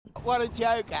What a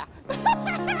joker.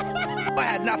 I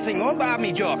had nothing on but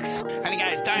me jocks. And he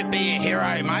goes, don't be a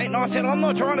hero, mate. And I said, I'm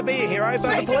not trying to be a hero,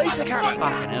 but the police are coming.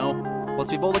 Fucking hell.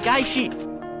 What's with all the gay shit?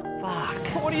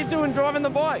 Fuck. What are you doing driving the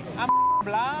bike? I'm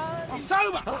blood. I'm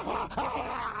sober.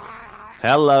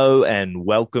 Hello and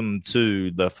welcome to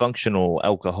the Functional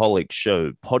Alcoholic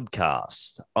Show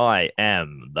podcast. I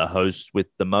am the host with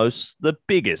the most, the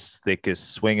biggest,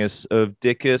 thickest, swingest of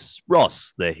dickus,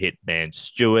 Ross, the hitman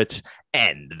Stewart,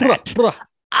 and that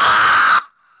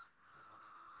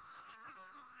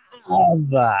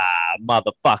the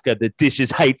motherfucker that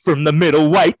dishes hate from the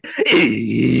middleweight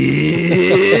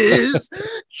is...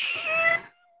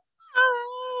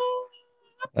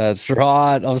 That's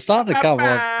right. I'm starting to go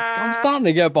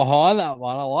behind that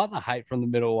one. I like the hate from the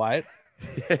middleweight.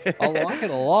 I like it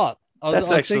a lot. I was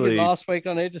thinking last week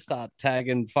I need to start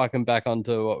tagging fucking back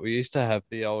onto what we used to have,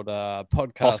 the old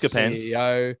podcast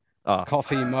CEO,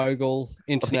 coffee mogul,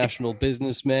 international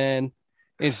businessman,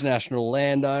 international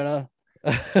landowner.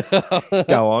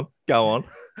 Go on. I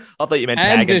thought you meant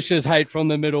tagging. And dishes hate from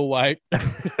the middleweight. I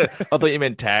thought you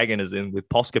meant tagging as in with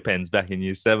Posca pens back in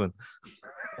year 7.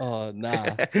 Oh, nah.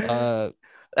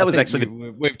 That was actually...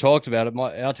 We've talked about it.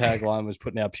 Our tagline was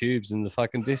putting our pubes in the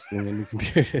fucking disc thing in the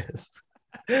computers.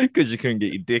 Because you couldn't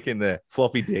get your dick in there.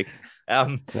 Floppy dick.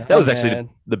 That was actually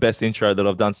the best intro that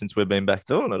I've done since we've been back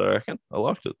doing it, I reckon. I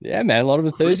liked it. Yeah, man. A lot of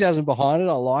enthusiasm behind it.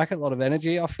 I like it. A lot of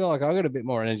energy. I feel like I got a bit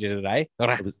more energy today.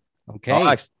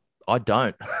 Okay. I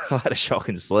don't. I had a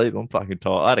shocking sleep. I'm fucking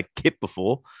tired. I had a kip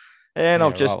before. And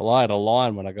I've just... Right. Well, I had a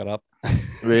line when I got up.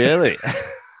 Really?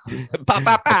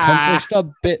 Accomplished a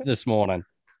bit this morning.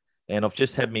 And I've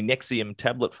just had my Nexium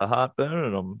tablet for heartburn,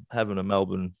 and I'm having a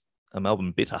Melbourne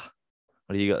bitter.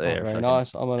 What do you got there? Very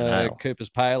nice. I'm on a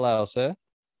Cooper's Pale Ale, sir.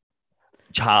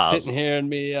 Charles. Sitting here in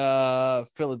me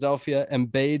Philadelphia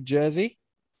Embiid jersey.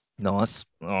 Nice.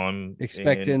 I'm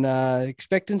expecting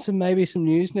some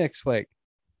news next week.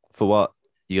 For what?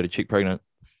 You got a chick pregnant?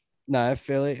 No,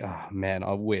 Philly. Oh man,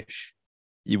 I wish.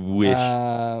 You wish?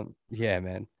 Yeah,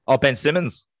 man. Oh, Ben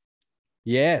Simmons.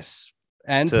 Yes,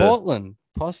 and Portland.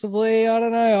 Possibly, I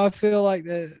don't know. I feel like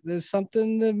there's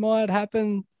something that might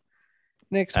happen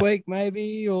next week,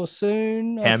 maybe, or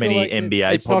soon. How many like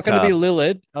NBA It's not going to be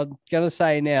Lillard. I'm going to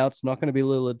say now, it's not going to be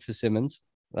Lillard for Simmons.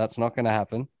 That's not going to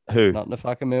happen. Who? Not in a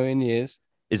fucking million years.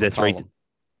 Is there three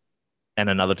and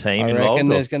another team involved? I reckon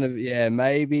there's going to be,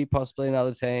 maybe, possibly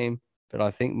another team, but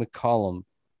I think McCollum,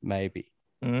 maybe.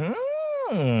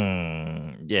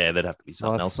 Yeah, there'd have to be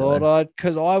something else.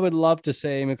 Because I would love to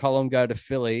see McCollum go to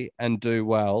Philly and do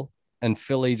well, and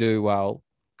Philly do well,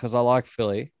 because I like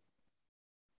Philly.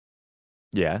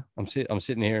 Yeah, I'm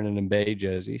sitting here in an Embiid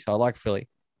jersey, so I like Philly.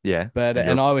 Yeah, but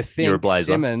I would think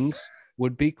Simmons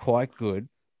would be quite good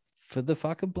for the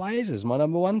fucking Blazers, my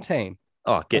number one team.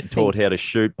 Oh, getting taught how to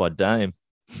shoot by Dame.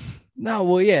 No,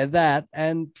 well, yeah, that,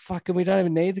 and fucking we don't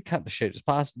even need the cunt to shoot. Just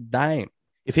pass Dame.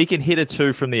 If he can hit a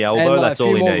 2 from the elbow, that's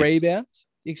all he needs. A few more rebounds.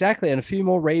 Exactly. And a few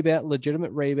more legitimate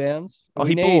rebounds.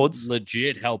 He boards.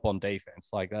 Legit help on defense.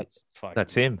 Like, that's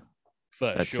him.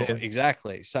 For sure. Him.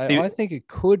 Exactly. So I think it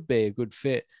could be a good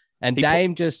fit. And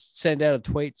Dame just sent out a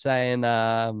tweet saying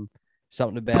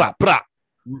something about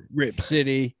Rip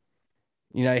City,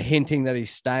 hinting that he's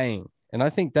staying. And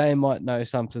I think Dame might know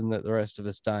something that the rest of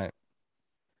us don't.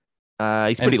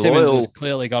 He's pretty Simmons loyal. has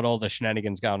clearly got all the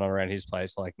shenanigans going on around his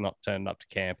place, like not turning up to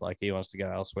camp, like he wants to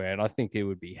go elsewhere. And I think he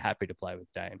would be happy to play with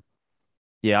Dame.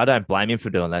 Yeah, I don't blame him for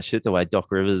doing that shit. The way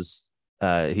Doc Rivers,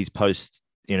 his post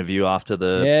interview after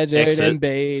the exit,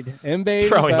 Embiid,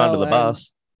 throw him under the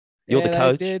bus. You're the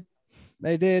coach.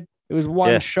 They did. It was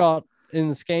one shot in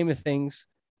the scheme of things.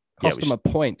 Cost them a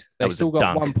point. They still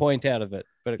got 1 point out of it,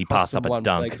 but he passed up a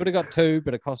dunk. They could have got 2,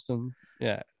 but it cost them.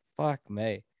 Yeah, fuck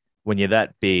me. When you're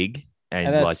that big.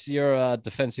 And that's your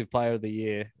defensive player of the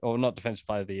year, or not defensive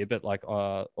player of the year, but like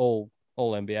all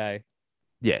NBA.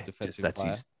 Yeah, that's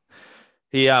player.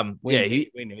 his. We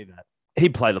need that.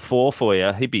 He'd play the 4 for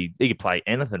you. He could play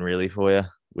anything really for you,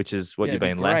 which is what you've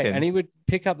been lacking. And he would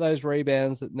pick up those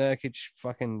rebounds that Nurkic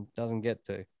fucking doesn't get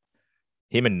to.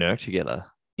 Him and Nurk together,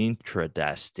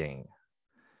 interesting.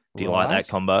 Do you like that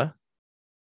combo?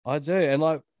 I do, and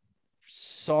like.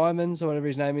 Simons or whatever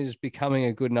his name is becoming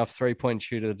a good enough 3-point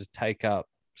shooter to take up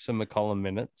some McCollum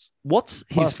minutes. What's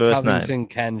his first name? Covington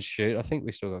can shoot. I think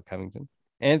we still got Covington.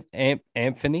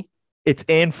 Anthony. It's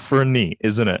Anthony,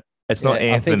 isn't it? It's not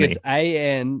Anthony. I think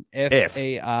it's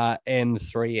ANFERN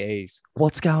 3 E's.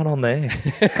 What's going on there?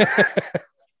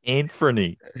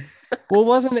 Anthony. Well,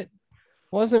 wasn't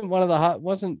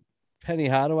Penny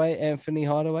Hardaway Anthony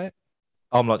Hardaway?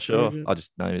 I'm not sure. I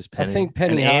just know he was Penny. I think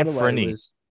Penny Hardaway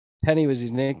was Penny was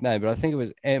his nickname, but I think it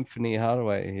was Anthony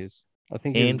Hardaway. I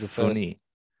think he was the first.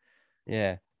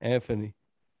 Yeah, Anthony.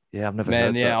 Yeah, I've never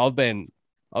heard that. Yeah, I've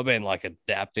been like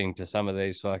adapting to some of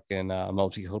these fucking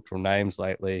multicultural names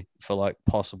lately for like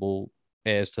possible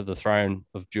heirs to the throne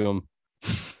of Jum,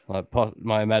 like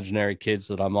my imaginary kids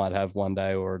that I might have one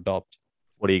day or adopt.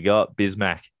 What do you got,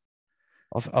 Bismack?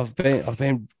 I've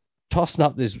been tossing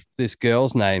up this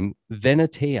girl's name,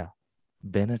 Venetia.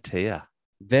 Venetia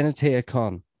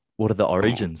Con. What are the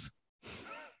origins?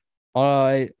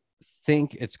 I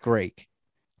think it's Greek.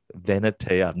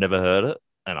 Venetia. I've never heard it,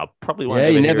 and I probably won't. Yeah,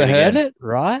 ever you hear never it heard again. it,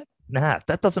 right? Nah,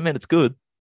 that doesn't mean it's good.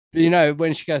 But you know,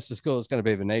 when she goes to school, it's going to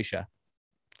be Venetia,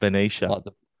 like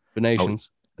the Venetians,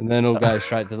 and then it'll go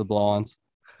straight to the blinds.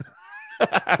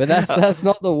 But that's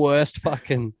not the worst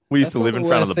fucking. We used to live in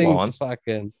front of the blinds.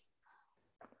 Fucking.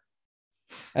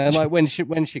 And like when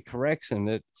she corrects him,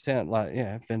 it sounds like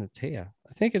Venetia.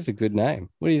 I think it's a good name.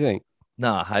 What do you think?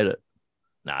 No, I hate it.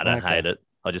 No, I don't hate it.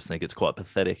 I just think it's quite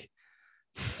pathetic.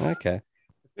 Okay.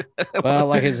 Well,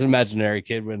 like it's an imaginary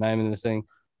kid we're naming this thing.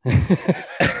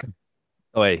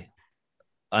 Wait,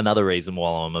 another reason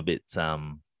why I'm a bit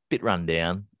run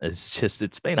down is just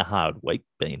it's been a hard week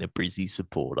being a Brizzy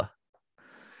supporter.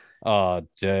 Oh,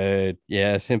 dude.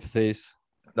 Yeah, sympathies.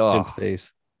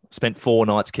 Sympathies. Spent 4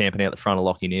 nights camping out the front of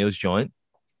Lockie Neal's joint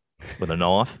with a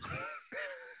knife.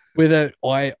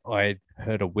 I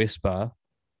heard a whisper.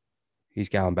 He's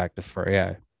going back to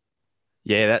Freo.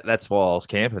 Yeah, that's why I was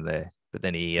camping there. But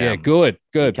then he good.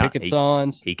 Picket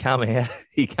signs. He come out.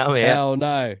 Hell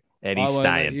no. And he's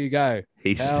staying. Let you go.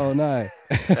 Hell no.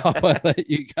 I won't let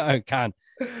you go, cunt.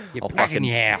 You're back in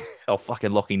your house. I'll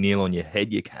fucking Lockie Neal on your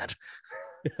head, you can't.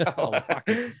 But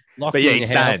yeah, he's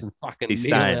staying. He's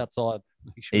staying outside.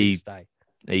 Make sure you stay.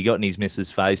 He got in his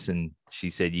missus' face and she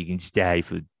said, "You can stay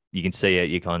you can see out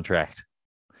your contract."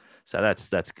 So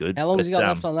that's good. How long has he got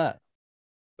left on that?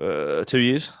 2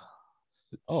 years.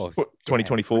 Oh,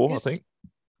 2024, I think.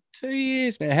 2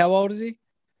 years, man. How old is he?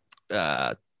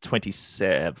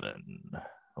 27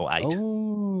 or 8.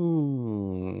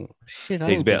 Oh, shit. I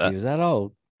didn't think he was that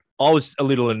old. I was a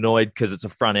little annoyed because it's a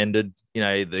front-ended,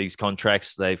 these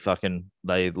contracts, they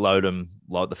load them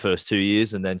like the first 2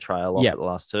 years and then trail off at the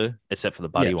last 2, except for the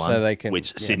Buddy one, so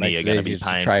which Sydney are going to be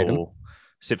paying for,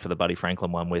 except for the Buddy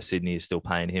Franklin one where Sydney is still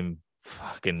paying him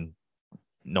fucking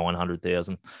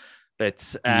 900,000.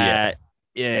 But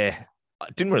it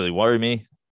didn't really worry me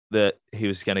that he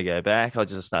was going to go back. I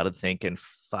just started thinking,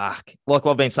 fuck. Like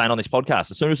I've been saying on this podcast,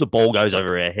 as soon as the ball goes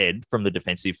over our head from the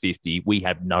defensive 50, we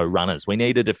have no runners. We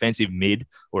need a defensive mid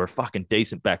or a fucking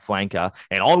decent back flanker.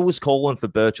 And I was calling for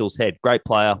Birchall's head. Great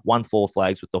player, won 4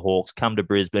 flags with the Hawks, come to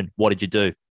Brisbane. What did you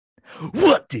do?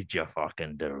 What did you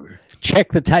fucking do?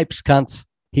 Check the tapes, cunts.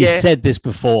 He said this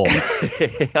before.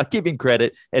 I give him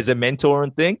credit as a mentor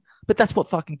and thing, but that's what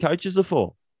fucking coaches are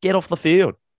for. Get off the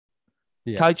field.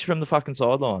 Yeah. Coach from the fucking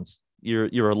sidelines.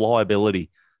 You're a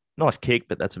liability. Nice kick,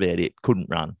 but that's about it. Could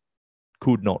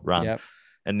not run. Yep.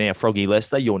 And now Froggy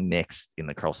Lester, you're next in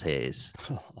the crosshairs.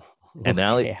 And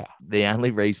the only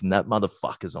reason that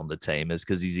motherfucker's on the team is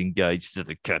because he's engaged to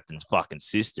the captain's fucking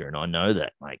sister, and I know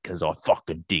that, mate, because I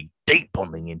fucking dig deep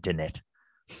on the internet.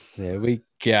 There we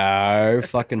go.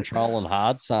 Fucking trolling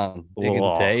hard, son.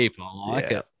 Digging deep. I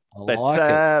like it. I like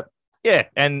it. Yeah,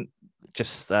 and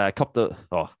just cop the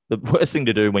worst thing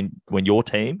to do when your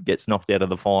team gets knocked out of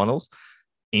the finals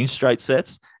in straight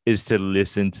sets is to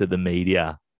listen to the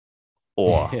media.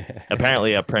 Or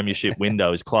apparently our premiership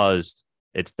window is closed.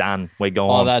 It's done. We're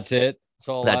gone. Oh, that's it. It's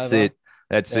all over.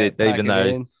 That's it. Even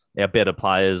though our better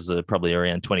players are probably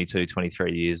around 22,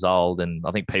 23 years old. And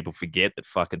I think people forget that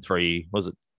fucking 4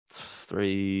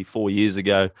 years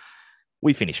ago,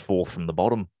 we finished 4th from the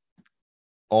bottom.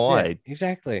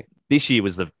 Exactly. This year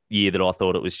was the year that I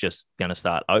thought it was just going to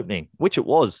start opening, which it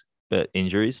was, but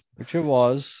injuries. Which it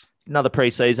was. Another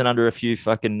preseason under a few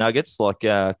fucking nuggets like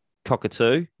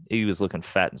Cockatoo. He was looking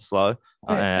fat and slow.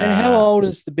 And how old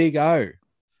is the Big O?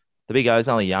 The Big O's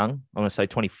only young. I want to say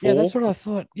 24. Yeah, that's what I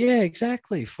thought. Yeah,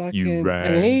 exactly. Fucking.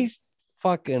 And he's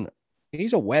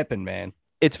a weapon, man.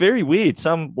 It's very weird.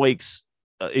 Some weeks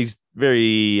he's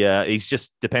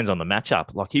just depends on the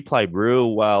matchup. Like he played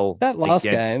real well. That last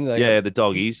game. The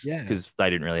Doggies, because they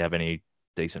didn't really have any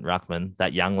decent ruckman.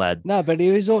 That young lad. No, but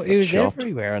he was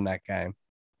everywhere in that game.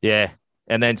 Yeah.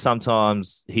 And then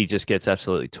sometimes he just gets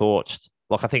absolutely torched.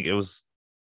 Like I think it was,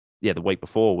 the week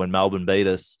before when Melbourne beat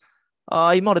us.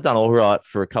 He might have done all right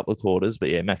for a couple of quarters, but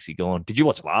yeah, Maxi gone. Did you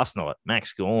watch last night?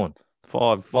 Max gone.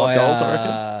 Five goals, I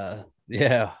reckon.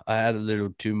 Yeah, I had a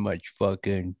little too much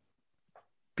fucking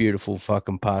beautiful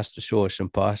fucking pasta sauce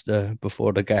and pasta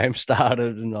before the game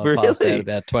started, and I Really? passed out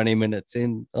about 20 minutes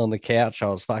in on the couch. I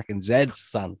was fucking Zed,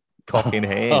 son. Cock in I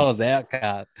hand. was out,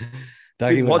 cat.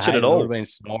 Didn't watch it at all. I would have been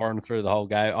snoring through the whole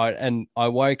game. I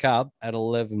woke up at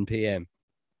 11 p.m.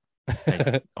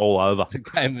 All over. The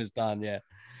game was done, yeah.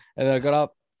 And then I got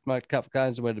up, smoked a couple of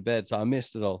cones, and went to bed. So I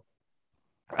missed it all.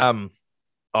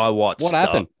 I watched. What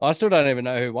happened? I still don't even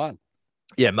know who won.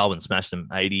 Yeah, Melbourne smashed them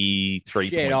 83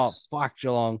 Shit points. off. Fuck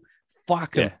Geelong.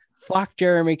 Fuck him. Fuck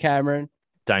Jeremy Cameron.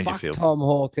 Dangerfield. Fuck Tom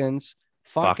Hawkins.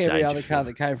 Fuck every other Dangerfield. cunt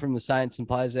that came from the Saints and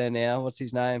plays there now. What's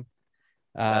his name?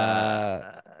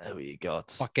 Who you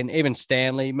got? Fucking even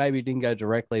Stanley. Maybe he didn't go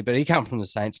directly, but he come from the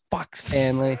Saints. Fuck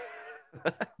Stanley.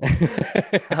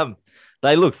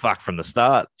 They look fucked from the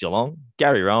start, Geelong.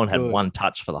 Gary Rowan had Good. one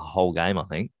touch for the whole game, I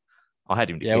think. I had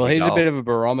him to Yeah, kick well, he's goal. a bit of a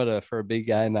barometer for a big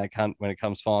game, that cunt, when it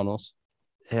comes finals.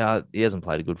 Yeah, he hasn't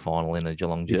played a good final in a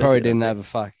Geelong He jersey. probably didn't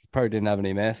have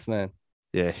any meth, man.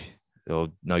 Yeah, or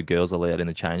no girls allowed in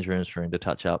the change rooms for him to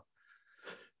touch up.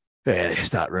 Yeah,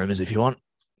 start rumours if you want.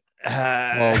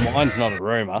 Well, mine's not a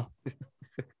rumor.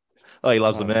 Oh, he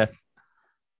loves the meth.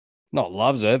 Not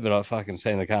loves it, but I fucking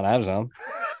seen the cunt have some.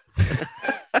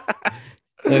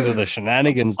 These are the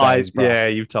shenanigans days, bro. Yeah,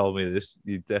 you've told me this.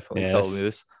 You definitely Yes. told me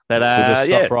this. But We'll just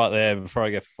stop yeah, right there before I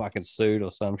get fucking sued or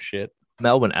some shit.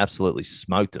 Melbourne absolutely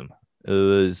smoked them.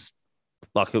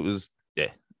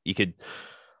 You could.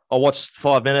 I watched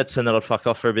 5 minutes and then I'd fuck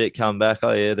off for a bit, come back.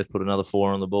 Oh yeah, they've put another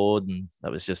 4 on the board, and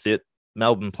that was just it.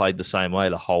 Melbourne played the same way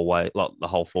the whole way, like the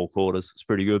whole 4 quarters. It's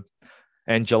pretty good.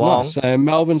 And Geelong, Nice. So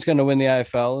Melbourne's going to win the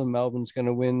AFL and Melbourne's going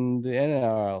to win the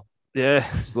NRL. yeah,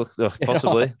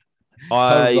 possibly.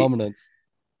 Total dominance.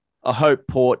 I hope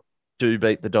Port do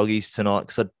beat the Doggies tonight,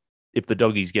 because if the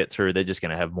Doggies get through, they're just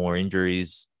going to have more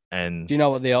injuries. And Do you know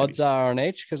what the odds are on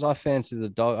each? Because I fancy the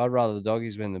dog. I'd rather the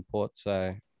Doggies win than Port.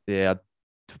 So yeah,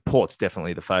 Port's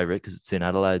definitely the favourite because it's in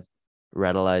Adelaide.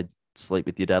 Radelaide, sleep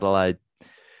with your Adelaide.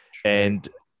 And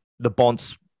the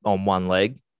Bont's on one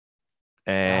leg.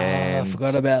 And I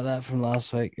forgot about that from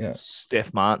last week. Yeah,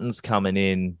 Steph Martin's coming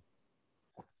in,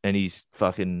 and he's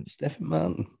fucking Stephen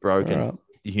Martin broken All right.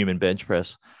 the human bench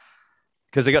press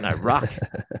because they got no ruck.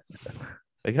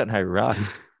 They got no ruck.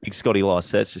 Big Scotty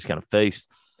Lysette's just going to feast.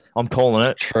 I'm calling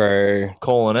it. True.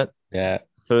 Calling it. Yeah.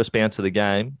 First bounce of the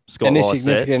game. Scott Any Lysette.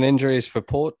 significant injuries for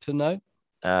Port to note?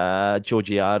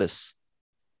 Georgiadis.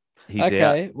 He's out.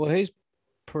 Okay. Well, he's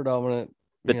predominant.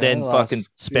 But then fucking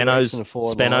Spano's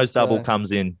double so.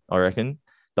 comes in, I reckon.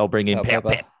 They'll bring in Pow,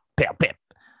 Pep.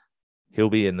 He'll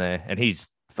be in there, and he's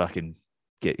fucking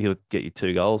he'll get you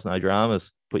 2 goals, no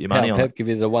dramas. Put your money on Pep it. give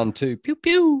you the 1-2. Pew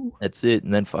pew. That's it,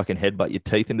 and then fucking headbutt your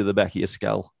teeth into the back of your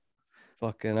skull.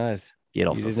 Fucking oath. Get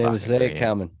off You the didn't even fucking see it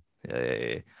ground.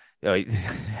 coming. Yeah.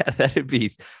 That'd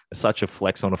be such a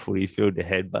flex on a footy field to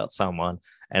headbutt someone,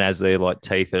 and as their like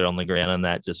teeth are on the ground and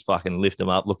that, just fucking lift them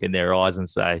up, look in their eyes, and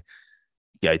say,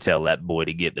 "Go tell that boy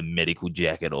to get the medical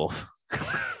jacket off."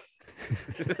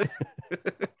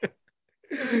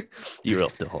 You're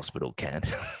off to hospital, Kent.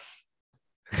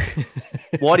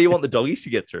 Why do you want the Doggies to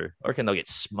get through? I reckon they'll get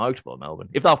smoked by Melbourne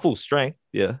if they're full strength.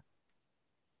 Yeah.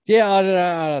 Yeah, I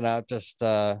don't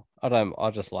know.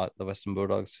 I just like the Western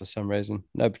Bulldogs for some reason.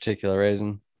 No particular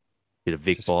reason. Bit of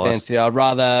Vic Just bias. fancy. I'd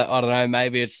rather, I don't know,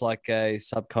 maybe it's like a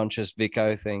subconscious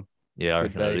Vico thing. Yeah, I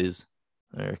Could reckon it be. is.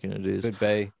 I reckon it is. Could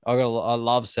be. I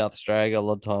love South Australia. I got a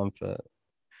lot of time for.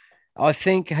 I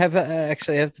think have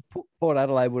the Port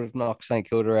Adelaide would have knocked St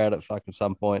Kilda out at fucking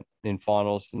some point in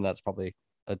finals, and that's probably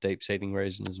a deep seeding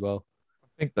reason as well. I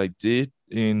think they did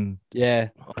in. Yeah,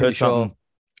 I pretty heard something.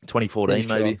 2014 Pretty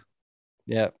sure. maybe.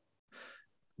 Yeah,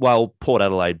 Well, Port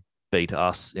Adelaide beat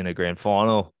us in a grand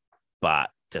final,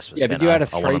 but just for yeah, but you had a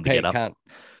I want them to three-peat get up. cunt.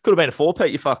 Could have been a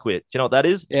 4-peat, you fuckwit. Do you know what that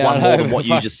is? It's Yeah, one I more know, than what you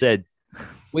but- just said.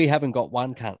 We haven't got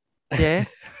one cunt. Yeah.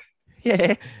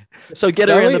 Yeah. So get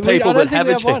around the people that have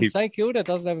one. achieved. St Kilda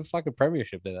doesn't have a fucking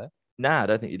premiership, do they? Nah, I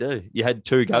don't think you do. You had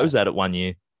 2 goes at it one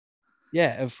year. Yeah,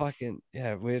 and fucking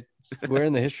yeah, we're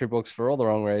in the history books for all the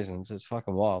wrong reasons. It's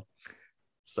fucking wild.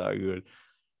 So good.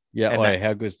 Yeah, And wait,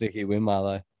 how good's Nicky Winmar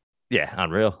though? Yeah,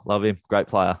 unreal. Love him. Great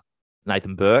player.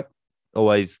 Nathan Burke.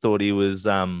 Always thought he was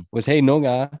Was he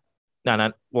Noongar?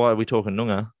 No. Why are we talking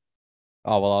Noongar?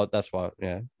 Oh well, that's why.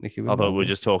 Yeah, Nicky Winmar. I thought we were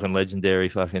just talking legendary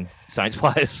fucking Saints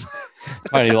players.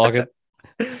 Tony Lockett.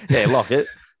 Yeah, Lockett.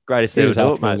 Greatest He ever was do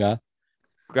half it, mate. Noongar.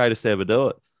 Greatest ever do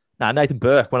it. Nah, Nathan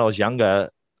Burke, when I was younger,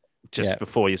 just Yeah.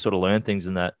 before you sort of learn things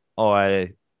in that,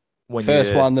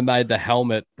 First one that made the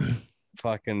helmet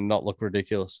fucking not look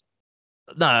ridiculous.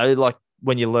 No, like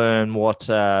when you learn what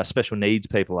special needs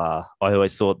people are. I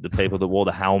always thought the people that wore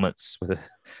the helmets with it.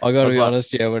 I got to be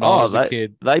honest, yeah. When I was a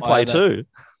kid, they play too.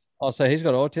 Oh, so he's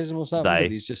got autism or something,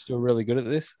 but he's just still really good at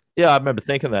this. Yeah, I remember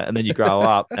thinking that, and then you grow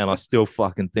up, and I still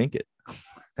fucking think it.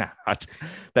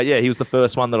 But yeah, he was the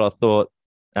first one that I thought,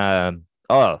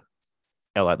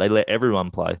 they let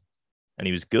everyone play, and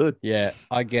he was good. Yeah,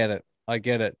 I get it.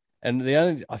 And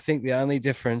I think the only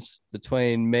difference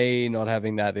between me not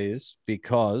having that is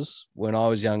because when I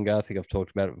was younger, I think I've talked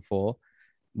about it before,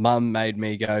 Mum made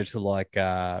me go to like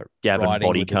riding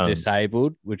with the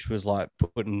disabled, which was like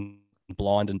putting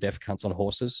blind and deaf cunts on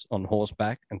horses on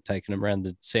horseback and taking them around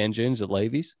the sand dunes at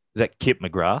Levy's. Is that Kip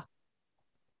McGrath?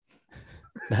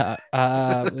 No,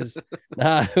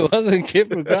 it wasn't Kip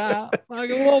McGrath.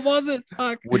 What was it?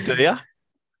 Would do you?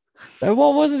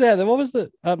 What was it out there? What was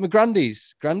the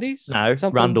McGrundy's? Grundy's? No,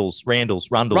 Rundles.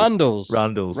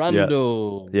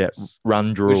 Yeah,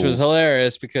 Rundles. Which was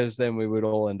hilarious because then we would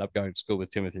all end up going to school with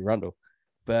Timothy Rundle.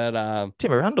 But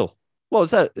Timmy Rundle. What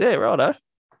was that? Yeah, righto.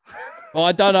 Well,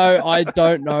 I don't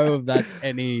know if that's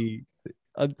any.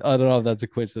 I don't know if that's a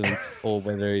coincidence or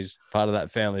whether he's part of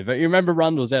that family. But you remember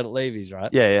Rundle's out at Levy's, right?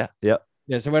 Yeah. Yeah.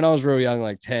 So when I was real young,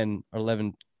 like 10 or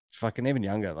 11, fucking even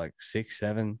younger, like 6,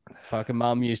 7, fucking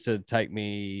mum used to take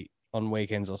me on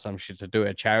weekends or some shit to do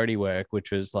her charity work,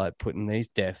 which was like putting these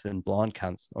deaf and blind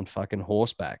cunts on fucking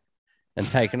horseback and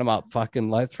taking them up fucking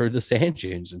like through the sand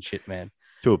dunes and shit, man.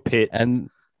 To a pit. And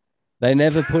they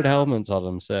never put helmets on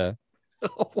them, sir.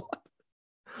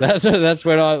 That's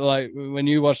when I like when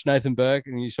you watched Nathan Burke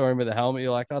and you saw him with a helmet,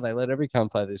 you're like, oh, they let every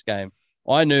cunt play this game.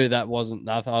 I knew that wasn't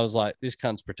nothing. I was like, this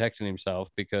cunt's protecting himself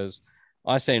because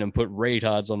I seen him put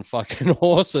retards on fucking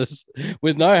horses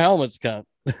with no helmets, cunt.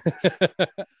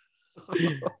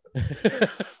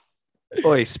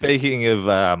 Oi, speaking of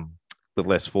the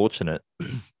less fortunate,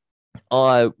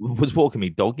 I was walking my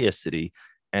dog yesterday,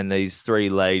 and these 3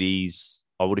 ladies.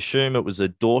 I would assume it was a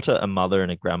daughter, a mother,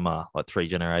 and a grandma, like 3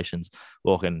 generations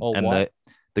walking. And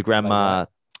the grandma,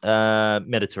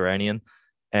 Mediterranean,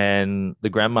 and the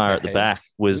grandma at the back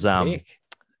was like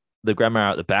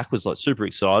super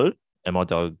excited. And my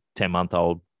dog,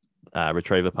 10-month-old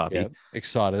retriever puppy, yep.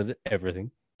 Excited,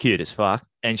 everything, cute as fuck,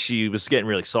 and she was getting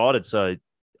really excited. So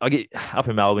I get up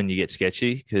in Melbourne, you get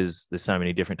sketchy because there's so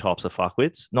many different types of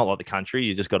fuckwits. Not like the country,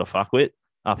 you just got a fuckwit.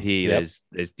 Up here, yep.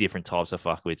 there's different types of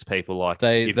fuckwits. People like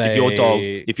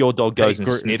if your dog goes and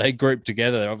sniffs, they group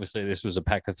together. Obviously, this was a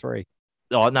pack of 3.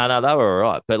 Oh no, they were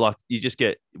all right. But like you just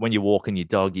get when you're walking your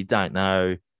dog, you don't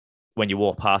know when you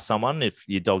walk past someone if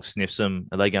your dog sniffs them,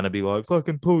 are they going to be like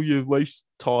fucking pull your leash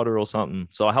tighter or something?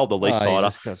 So I held the leash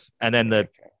tighter, and then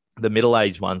the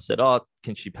middle-aged one said, "Oh,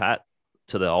 can she pat?"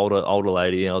 to the older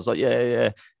lady, and I was like,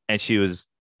 "Yeah," and she was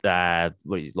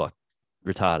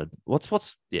retarded. What's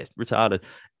retarded?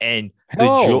 And how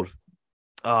old?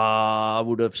 I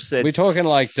would have said we're talking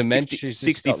like dementia.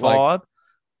 65. Like,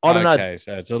 I don't know. Okay,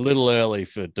 so it's a little early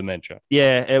for dementia.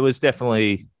 Yeah, it was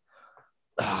definitely.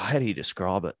 How do you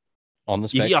describe it? On the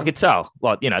spectrum? Yeah, I could tell.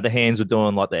 Like the hands were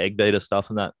doing like the egg beater stuff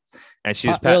and that, and she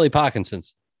was early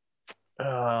Parkinson's.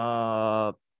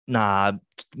 Nah,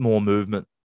 more movement.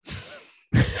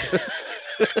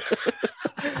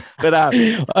 But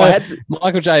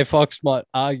Michael J. Fox might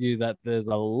argue that there's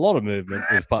a lot of movement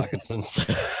with Parkinson's.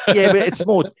 Yeah, but it's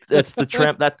more. That's the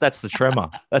That's the tremor.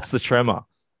 That's the tremor.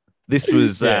 This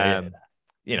was, like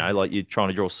you're trying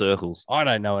to draw circles. I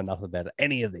don't know enough about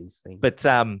any of these things. But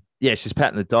she's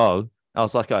patting the dog. I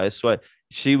was like, I swear,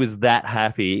 she was that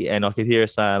happy, and I could hear her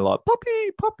saying like,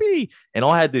 "Puppy, puppy," and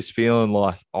I had this feeling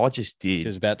like I just did. She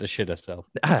was about to shit herself.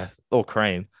 Or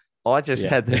cream. I just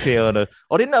had the feeling of,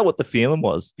 I didn't know what the feeling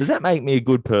was. Does that make me a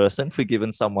good person for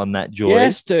giving someone that joy?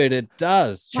 Yes, dude, it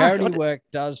does. Charity work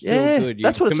does feel good.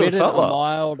 That's what it sort of felt like. A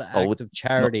mild act of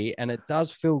charity, and it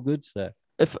does feel good, sir.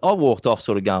 If I walked off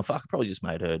sort of going, fuck, I probably just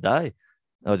made her day.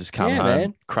 I'll just come home,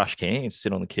 man. Crush cans,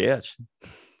 sit on the couch,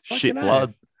 shit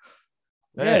blood.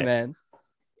 Yeah, man.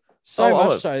 So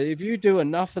much so, if you do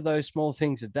enough of those small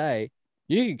things a day,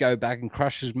 you could go back and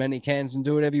crush as many cans and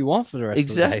do whatever you want for the rest of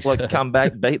the day. Exactly. Like come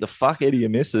back, beat the fuck out of your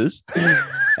missus.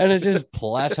 And it just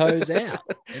plateaus out.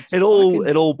 It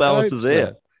all balances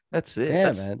out. That's it. Yeah,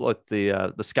 that's man. like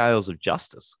the scales of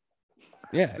justice.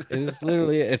 Yeah, it is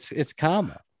literally it's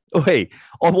karma. Wait,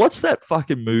 I watched that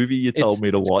fucking movie you told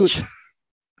me to watch. Good.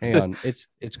 Hang on,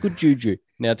 it's good juju.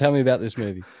 Now tell me about this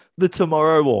movie. The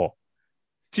Tomorrow War.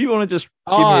 Do you want to just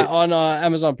on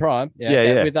Amazon Prime?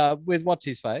 Yeah. With what's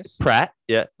his face? Pratt.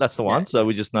 Yeah, that's the one. Yeah. So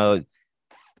we just know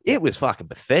it was fucking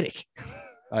pathetic.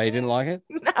 Oh, you didn't like it?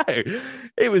 No,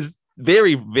 it was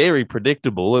very, very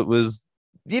predictable. It was,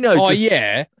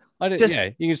 You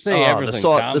can see everything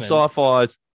coming. The sci-fi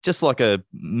is just like a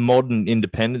modern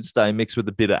Independence Day mixed with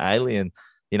a bit of Alien.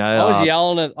 You know, I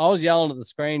was yelling at the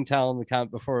screen, telling the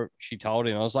cunt before she told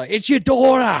him. I was like, "It's your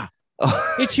daughter!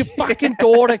 It's your fucking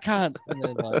daughter, cunt!" And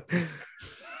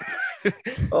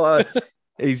then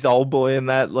he's old boy in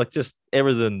that, like just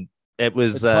everything. It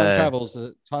was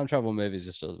time travel movies.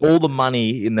 Just all the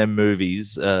money in their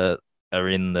movies are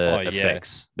in the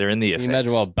effects. They're in the effects. Can you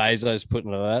imagine what Bezos put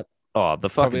into that? Oh, the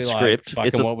fucking script.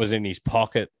 What was in his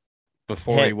pocket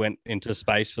before he went into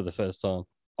space for the first time.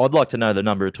 I'd like to know the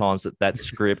number of times that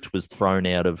script was thrown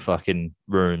out of fucking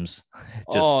rooms.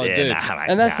 Dude.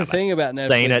 And that's the thing about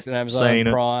Netflix and Amazon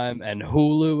Prime and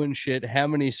Hulu and shit. How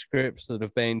many scripts that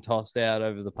have been tossed out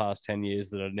over the past 10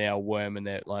 years that are now worming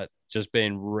out, like just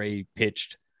being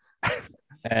re-pitched.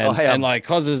 And like,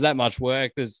 cause there's that much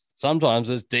work, sometimes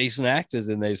there's decent actors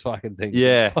in these fucking things.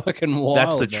 Yeah, it's fucking wild.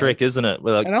 That's the trick, isn't it?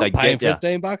 Like, and I'm paying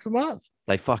 $15 a month.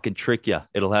 They fucking trick you.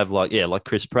 It'll have like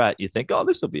Chris Pratt. You think, oh,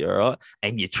 this will be all right,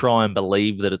 and you try and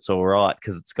believe that it's all right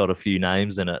because it's got a few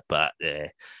names in it. But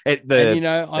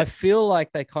I feel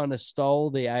like they kind of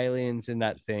stole the aliens in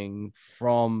that thing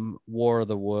from War of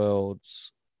the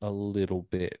Worlds a little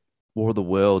bit. War of the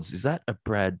Worlds, is that a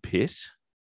Brad Pitt?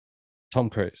 Tom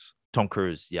Cruise,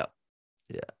 yeah.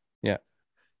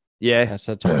 That's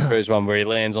that Tom Cruise one where he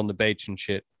lands on the beach and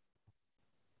shit.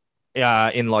 Yeah,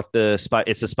 in like it's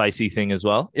a spacey thing as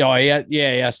well. Oh, he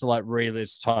has to like relive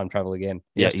time travel again.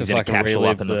 He's in a capsule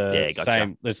up in the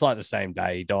same. It's like the same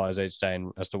day. He dies each day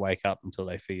and has to wake up until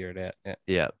they figure it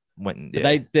out.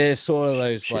 They're sort of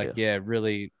those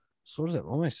really sort of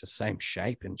almost the same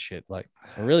shape and shit. Like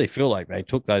I really feel like they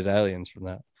took those aliens from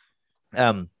that.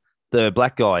 The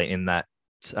black guy in that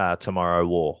Tomorrow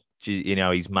War, you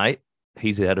know his mate.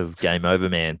 He's out of Game Over,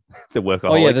 man. The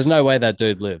workaholics. Oh yeah, there's no way that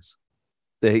dude lives.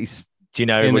 Do you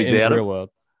know what he's out of? Real world.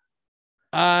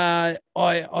 I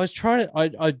was trying to.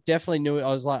 I definitely knew it. I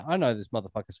was like, I know this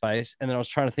motherfucker's face, and then I was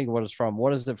trying to think of what it's from.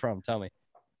 What is it from? Tell me.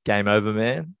 Game Over,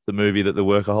 man. The movie that the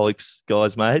workaholics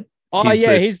guys made. Oh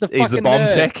he's the bomb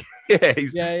nerd. tech.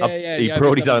 He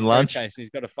brought his own lunch. He's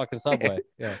got a fucking Subway.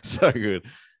 Yeah, so good.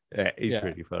 Yeah, he's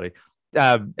pretty funny.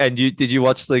 And did you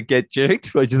watch the Get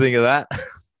Juked? What'd you think of that?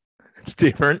 It's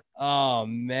different. Oh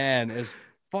man, it's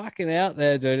fucking out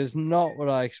there, dude. It's not what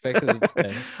I expected it to be.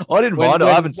 I didn't mind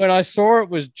it. When I saw it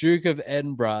was Duke of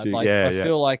Edinburgh, I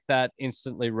feel like that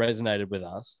instantly resonated with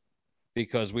us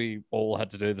because we all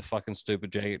had to do the fucking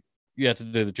stupid jacket. You had to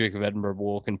do the Duke of Edinburgh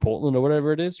walk in Portland or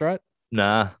whatever it is, right?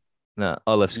 Nah.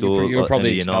 I left school. You were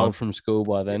probably expelled from school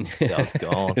by then. Yeah, I was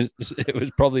gone. It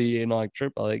was probably a year 9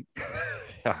 trip, I think.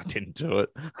 I didn't do it.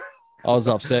 I was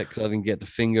upset because I didn't get to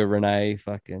finger Renee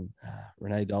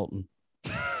Dalton.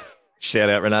 Shout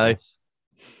out Renee.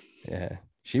 Yeah,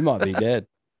 she might be dead.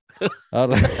 I don't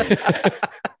know.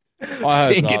 I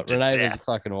hope not. Renee was a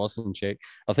fucking awesome chick.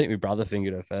 I think my brother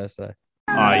fingered her first though.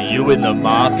 Are you in the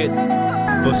market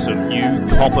for some new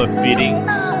copper fittings?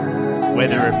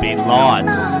 Whether it be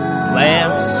lights,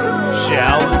 lamps,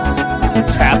 showers,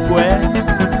 tapware?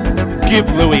 Give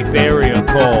Louis Ferry a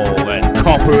call at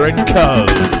Copper & Co.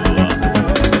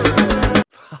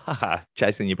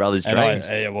 Chasing your brother's dreams.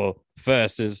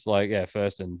 First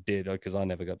and did because I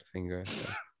never got to finger her. So.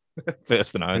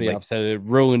 First and only. Pretty upset. It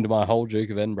ruined my whole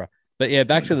Duke of Edinburgh. But yeah,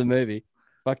 back to the movie.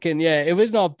 Fucking it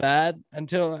was not bad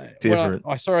until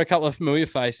I saw a couple of familiar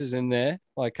faces in there,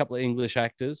 like a couple of English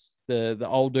actors. The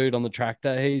old dude on the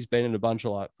tractor, he's been in a bunch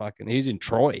of he's in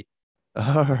Troy.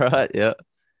 All right, yeah.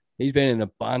 He's been in a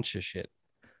bunch of shit.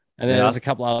 And then there's a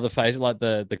couple of other faces, like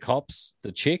the cops,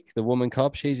 the woman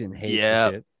cop, she's in heaps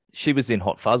of shit. She was in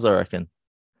Hot Fuzz, I reckon.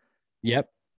 Yep.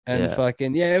 And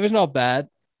it was not bad.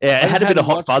 Yeah, it had a bit of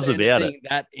Hot Fuzz about it.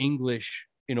 That English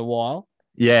in a while.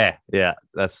 Yeah.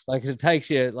 That's like it takes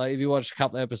you if you watch a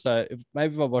couple of episodes. If I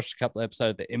watched a couple of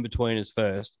episodes, the in betweeners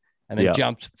first, and then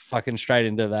jumped fucking straight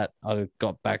into that, I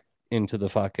got back into the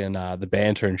fucking the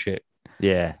banter and shit.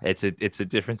 Yeah, it's a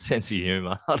different sense of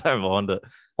humor. I don't mind it.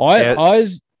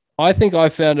 I think I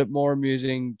found it more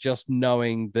amusing just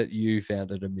knowing that you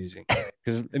found it amusing.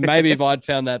 Because maybe if I'd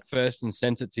found that first and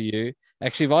sent it to you,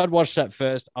 actually, if I'd watched that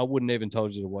first, I wouldn't even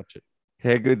told you to watch it.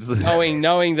 How good's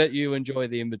knowing that you enjoy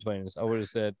the in-betweeners, I would have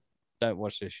said, "Don't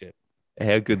watch this shit."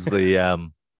 How good's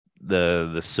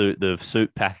the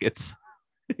soup packets?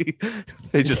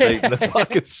 They're just eating the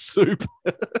fucking soup.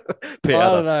 I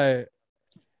don't know.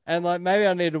 And maybe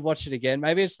I need to watch it again.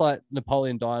 Maybe it's like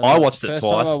Napoleon Dynamite. I watched it twice.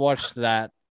 First time I watched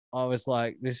that, I was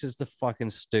like, "This is the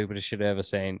fucking stupidest shit I've ever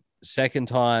seen." Second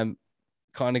time,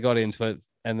 kind of got into it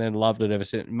and then loved it ever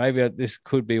since. Maybe this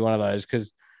could be one of those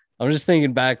because I'm just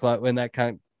thinking back, like when that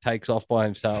cunt takes off by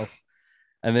himself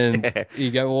And then he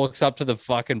walks up to the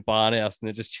fucking barn house and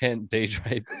they're just chanting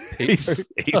DJ he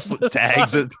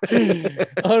tags it.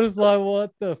 I was like,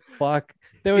 what the fuck?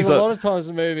 There was a lot of times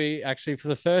in the movie, actually, for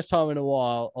the first time in a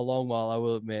long while, I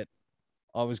will admit,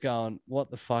 I was going, what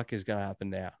the fuck is going to happen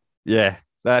now? Yeah,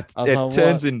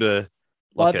 turns into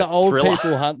like the old thriller.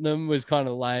 people hunting them was kind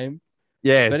of lame.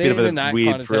 Yeah, but a bit of even a that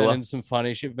weird kind of thriller. turned into some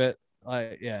funny shit. But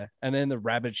yeah, and then the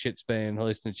rabbit shit's being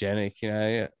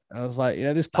hallucinogenic. I was like,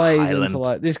 this plays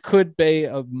into this could be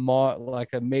a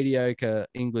mediocre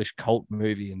English cult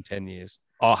movie in 10 years.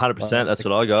 Oh, 100%. That's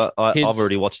what I got. I've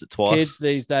already watched it twice. Kids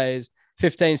these days,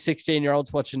 15,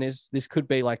 16-year-olds watching this could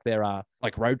be like their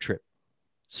road trip.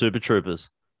 Super Troopers.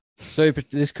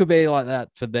 This could be like that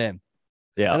for them.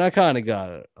 Yeah. And I kind of got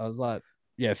it. I was like,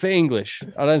 yeah, for English.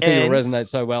 I don't think it'll resonate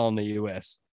so well in the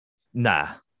US. Nah,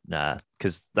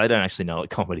 because they don't actually know what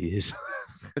comedy is.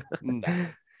 Nah.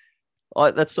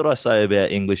 That's what I say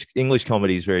about English. English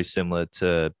comedy is very similar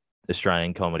to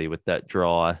Australian comedy with that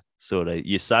dry sort of,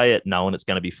 you say it knowing it's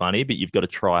going to be funny, but you've got to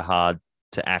try hard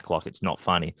to act like it's not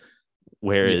funny.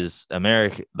 Whereas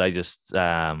America, they just,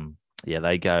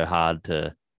 they go hard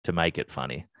to make it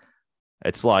funny.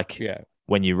 It's like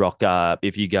when you rock up,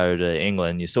 if you go to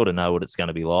England, you sort of know what it's going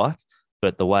to be like.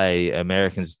 But the way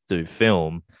Americans do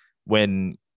film,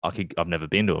 I've never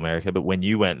been to America, but when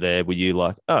you went there, were you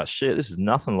like, oh shit, this is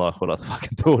nothing like what I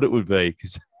fucking thought it would be?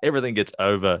 Because everything gets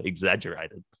over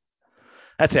exaggerated.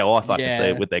 That's how I fucking see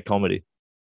it with their comedy.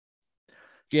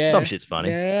 Yeah. Some shit's funny.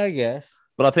 Yeah, I guess.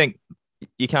 But I think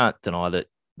you can't deny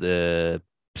that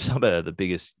some of the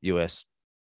biggest US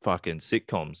fucking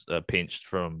sitcoms are pinched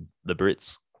from the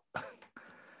Brits.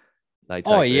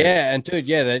 And dude,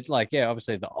 they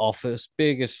obviously The Office,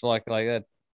 biggest like that.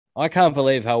 I can't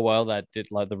believe how well that did.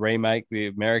 Like the remake, the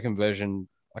American version,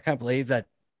 I can't believe that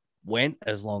went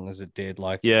as long as it did.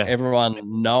 Like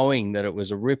everyone knowing that it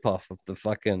was a ripoff of the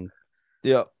fucking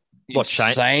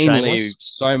insanely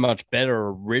so much better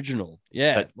original.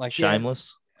 Yeah,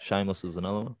 Shameless. Shameless is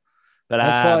another one. But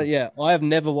I have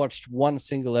never watched one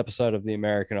single episode of the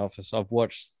American Office. I've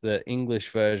watched the English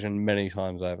version many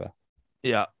times over.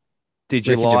 Yeah. Did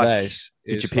you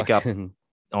pick up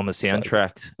on the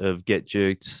soundtrack of Get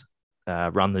Juked,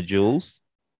 Run the Jewels?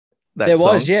 There's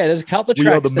a couple of tracks. We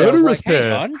are the murderous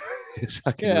pair. It's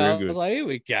fucking real good. I was like, here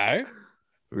we go.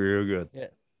 Real good.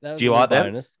 Yeah, do you like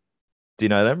them? Do you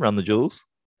know them? Run the Jewels?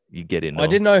 You get in. I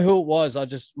didn't know who it was. I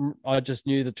just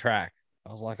knew the track.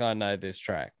 I was like, I know this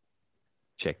track.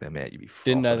 Check them out. You'd be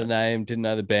didn't know the name, didn't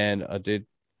know the band. I did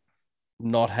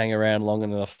not hang around long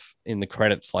enough in the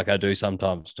credits like I do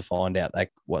sometimes to find out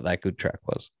what that good track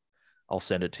was. I'll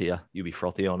send it to you. You'll be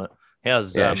frothy on it.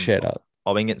 How's shut up.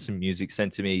 I've been getting some music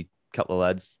sent to me. A couple of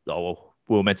lads. We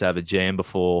were meant to have a jam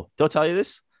before. Did I tell you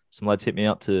this? Some lads hit me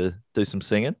up to do some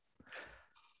singing.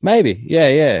 Maybe.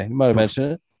 Yeah. You might have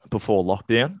mentioned it. Before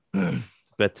lockdown.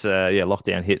 But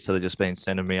lockdown hit, so they've just been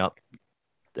sending me up.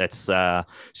 That's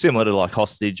similar to like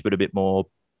Hostage, but a bit more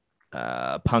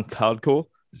punk hardcore,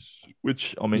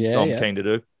 which I'm keen to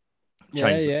do.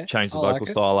 Change the vocal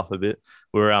style up a bit.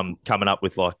 We're coming up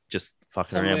with like just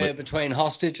fucking somewhere around between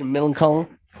Hostage and Melancholy.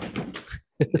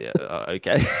 Yeah,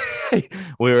 okay.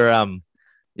 We were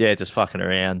just fucking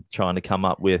around trying to come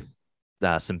up with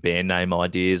some band name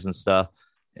ideas and stuff,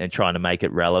 and trying to make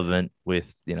it relevant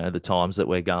with the times that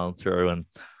we're going through. And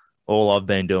all I've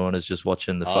been doing is just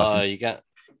watching the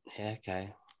okay.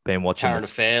 Been watching current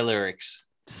affair lyrics.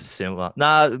 Similar.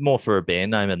 Nah, more for a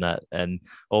band name and that. And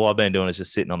all I've been doing is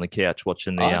just sitting on the couch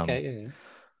watching the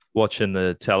watching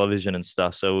the television and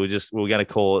stuff. So we're going to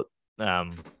call it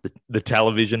the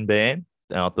Television Band.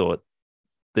 And I thought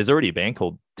there's already a band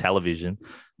called Television,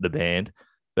 the band,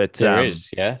 but there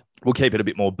is, we'll keep it a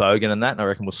bit more bogan than that. And I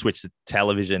reckon we'll switch the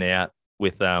television out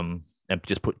with and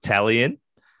just put Tally in.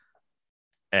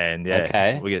 And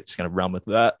we're just going to run with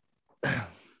that.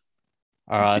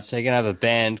 All right, so you're going to have a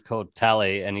band called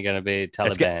Tally, and you're going to be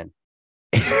Taliban.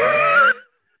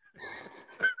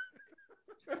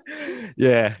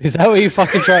 Yeah. Is that what you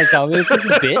fucking trying to tell me? Is this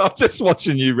a bit? I'm just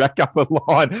watching you rack up a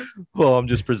line while I'm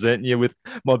just presenting you with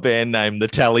my band name, the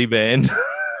Tally Band.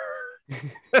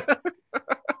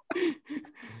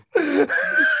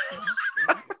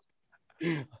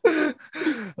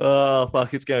 Oh,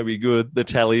 fuck, it's going to be good. The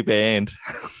Tally Band.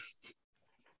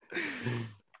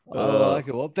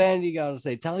 Okay. What band are you going to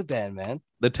see? Taliban, man.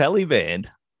 The Tally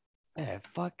Band. Yeah,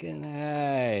 fucking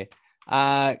hey.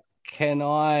 Can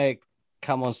I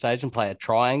come on stage and play a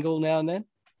triangle now and then?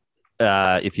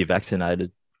 If you're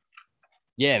vaccinated.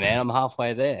 Yeah, man, I'm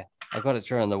halfway there. I got it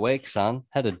during the week, son.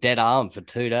 Had a dead arm for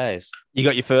 2 days. You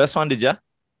got your first one, did you?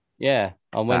 Yeah,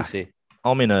 on Wednesday.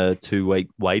 I'm in a 2-week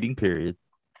waiting period.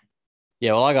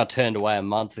 Yeah, well, I got turned away a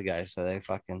month ago, so they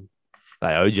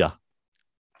owed you.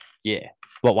 Yeah.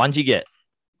 What one did you get?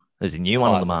 There's a new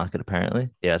one on the Fiver. market, apparently.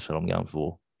 Yeah, that's what I'm going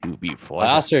for. You'll be I five.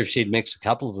 asked her if she'd mix a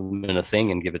couple of them in a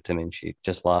thing and give it to me, and she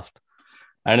just laughed.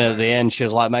 And at the end, she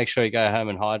was like, make sure you go home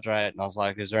and hydrate. And I was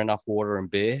like, is there enough water and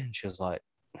beer? And she was like,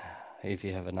 if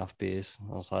you have enough beers.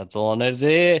 I was like, that's all I need to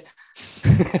hear.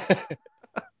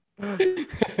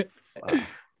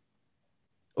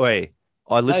 Wait,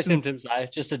 I No listened. symptoms, though.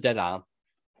 Just a dead arm.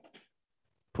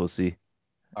 Pussy.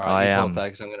 All right, you I, talk, though,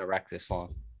 because I'm going to rack this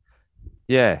line.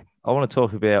 Yeah, I want to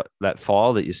talk about that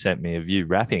file that you sent me of you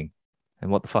rapping and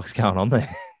what the fuck's going on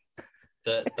there.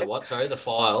 The what? Sorry, the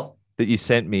file. That you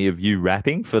sent me of you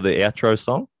rapping for the outro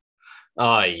song.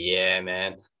 Oh, yeah,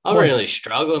 man. I'm What? really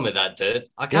struggling with that, dude.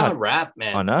 I can't rap,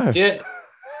 man. I know. Yeah.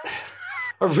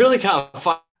 I really can't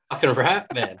fucking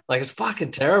rap, man. Like, it's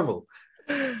fucking terrible.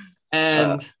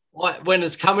 And when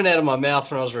it's coming out of my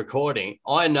mouth when I was recording,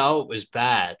 I know it was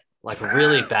bad, like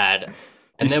really bad.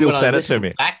 And then when I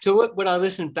listened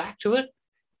back to it,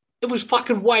 it was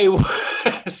fucking way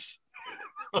worse.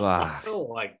 I was like,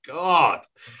 oh my God.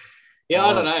 Yeah,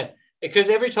 I don't know. Because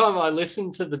every time I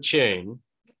listened to the tune,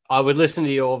 I would listen to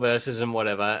your verses and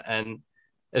whatever. And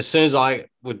as soon as I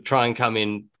would try and come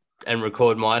in and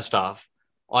record my stuff,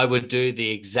 I would do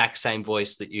the exact same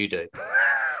voice that you do.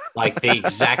 Like the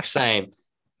exact same.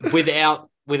 Without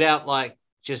like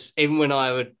just even when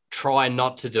I would try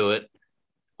not to do it,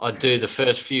 I'd do the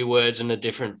first few words in a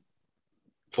different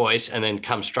voice and then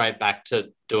come straight back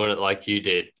to doing it like you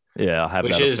did. Yeah, I have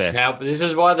Which that is effect. this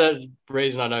is why the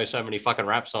reason I know so many fucking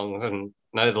rap songs and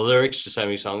know the lyrics to so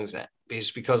many songs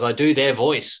is because I do their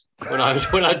voice when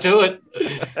I do it.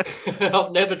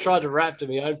 I've never tried to rap to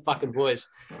my own fucking voice.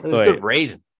 And there's good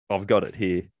reason. I've got it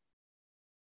here.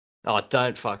 Oh,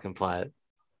 don't fucking play it.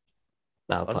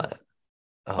 No, play it.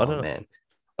 I don't know. Man.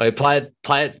 Oh, play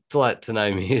it to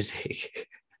no music.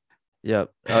 Yeah,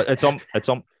 it's on.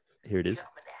 Here it is.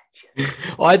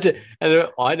 I did, and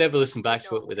I never listen back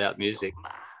to it without music.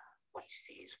 What you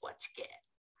see is what you get.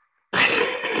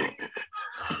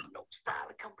 No style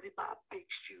accompanied by a big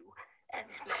stew and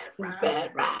his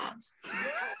bad rhymes.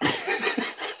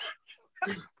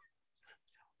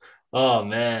 Oh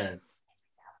man,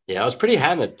 yeah, I was pretty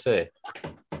hammered too.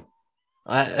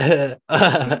 I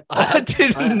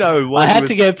didn't know what I had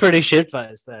to get pretty shit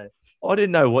faced though. I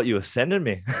didn't know what you were sending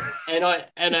me. and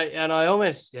I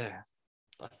almost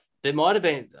there might have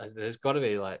been there's got to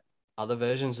be like other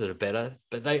versions that are better,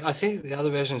 but I think the other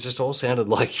versions just all sounded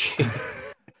like you.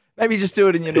 Maybe just do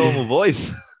it in your normal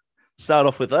voice. Start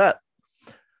off with that,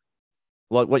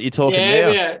 like what you're talking now.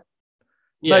 Yeah.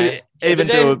 Maybe even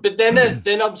but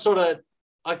then I'm sort of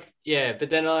but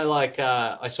then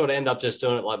I sort of end up just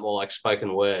doing it like more like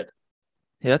spoken word.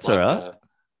 Yeah, that's like, all right.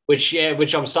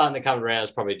 Which I'm starting to come around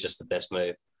is probably just the best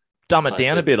move. Dumb it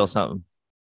down a bit or something.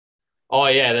 Oh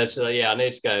yeah, that's I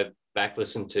need to go back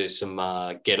listen to some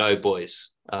Ghetto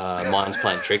Boys. Mine's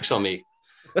playing tricks on me.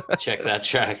 Check that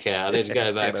track out. I need to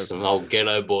go back to some old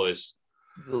Ghetto Boys.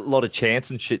 A lot of chance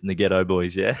and shit in the Ghetto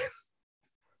Boys, yeah.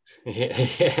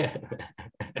 Yeah.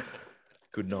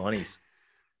 Good 90s.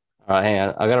 All right, hang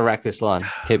on. I got to rack this line.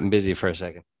 Keep him busy for a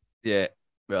second. Yeah,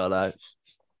 righto.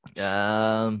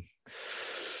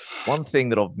 One thing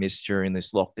that I've missed during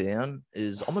this lockdown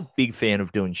is I'm a big fan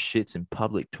of doing shits in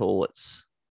public toilets.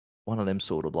 One of them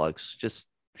sort of blokes, just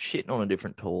shitting on a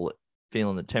different toilet,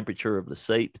 feeling the temperature of the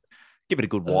seat. Give it a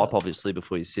good wipe, obviously,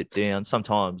 before you sit down.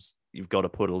 Sometimes you've got to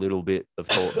put a little bit of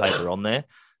toilet paper on there.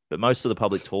 But most of the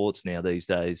public toilets now these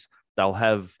days, they'll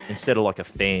have, instead of like a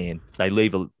fan, they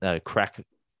leave a crack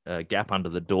gap under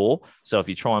the door. So if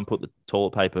you try and put the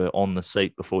toilet paper on the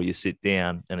seat before you sit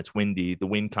down and it's windy, the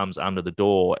wind comes under the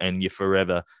door and you're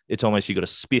forever. It's almost you got to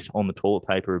spit on the toilet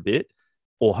paper a bit,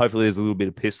 or hopefully there's a little bit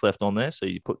of piss left on there. So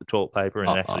you put the toilet paper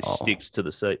and it actually sticks to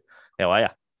the seat. How are you?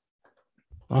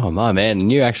 Oh, my man.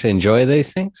 And you actually enjoy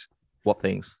these things? What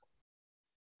things?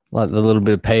 Like the little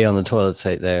bit of pee on the toilet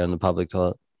seat there in the public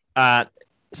toilet.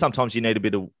 Sometimes you need a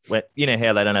bit of wet. You know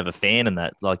how they don't have a fan and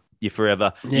that, like you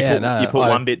forever. Yeah, you put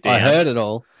one bit down. I heard it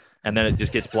all. And then it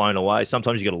just gets blown away.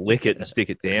 Sometimes you got to lick it and stick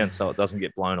it down so it doesn't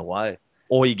get blown away.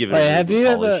 Or you give it. Have you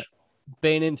ever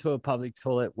been into a public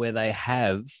toilet where they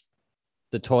have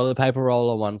the toilet paper roll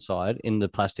on one side in the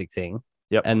plastic thing?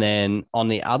 Yep. And then on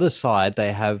the other side,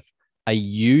 they have a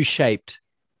U-shaped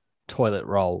toilet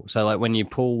roll. So like when you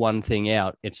pull one thing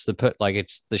out, it's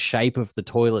the shape of the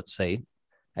toilet seat,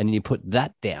 and you put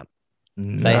that down.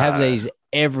 No. They have these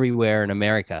everywhere in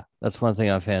America. That's one thing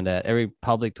I found out. Every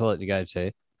public toilet you go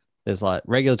to, there's like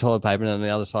regular toilet paper, and on the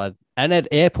other side, and at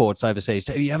airports overseas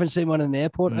too. You haven't seen one in the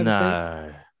airport overseas?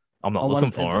 No. I'm not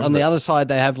looking for them. On the other side,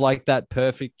 they have like that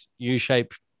perfect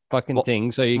U-shaped fucking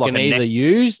thing. So you like can either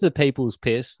use the people's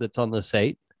piss that's on the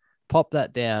seat, pop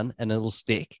that down, and it'll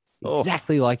stick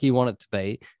exactly like you want it to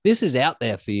be. This is out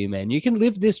there for you, man. You can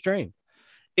live this dream.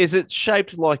 Is it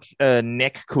shaped like a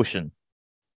neck cushion?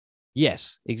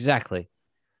 Yes, exactly.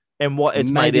 And what it's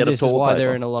made out of toilet paper? This is why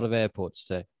they're in a lot of airports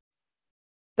too.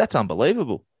 That's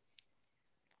unbelievable.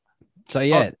 So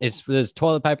yeah, there's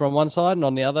toilet paper on one side, and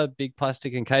on the other, big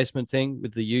plastic encasement thing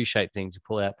with the U-shaped things you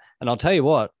pull out. And I'll tell you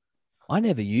what, I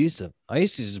never used them. I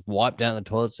used to just wipe down the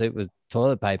toilet seat with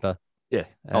toilet paper. Yeah,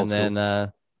 and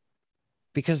then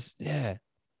because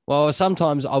well,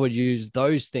 sometimes I would use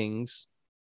those things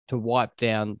to wipe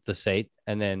down the seat,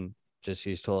 and then just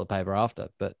use toilet paper after.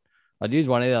 But I'd use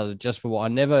one or the other just for what I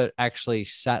never actually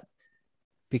sat.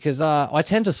 Because I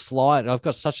tend to slide. I've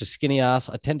got such a skinny ass.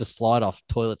 I tend to slide off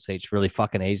toilet seats really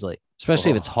fucking easily,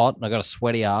 especially if it's hot and I got a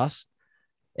sweaty ass.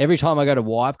 Every time I go to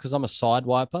wipe, because I'm a side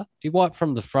wiper. Do you wipe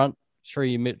from the front through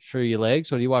your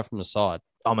legs, or do you wipe from the side?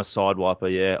 I'm a side wiper.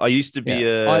 Yeah, I used to be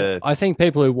I think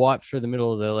people who wipe through the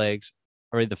middle of their legs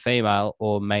are either female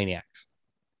or maniacs.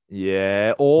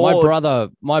 Yeah. Or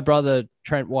my brother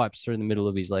Trent wipes through the middle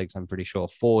of his legs. I'm pretty sure,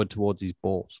 forward towards his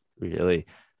balls. Really,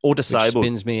 or disabled, which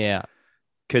spins me out.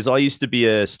 Because I used to be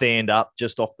a stand up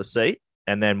just off the seat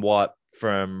and then wipe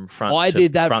from front. I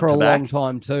did that for a long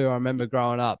time too. I remember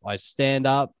growing up. I stand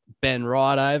up, bend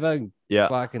right over,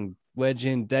 fucking wedge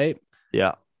in deep.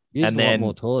 Yeah. Used a lot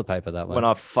more toilet paper that way. When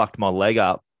I fucked my leg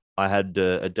up, I had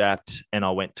to adapt and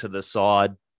I went to the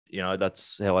side. You know,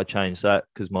 that's how I changed that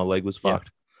because my leg was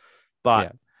fucked.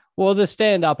 But well, the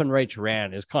stand up and reach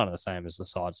around is kind of the same as the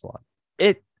side slide.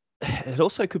 It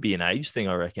also could be an age thing,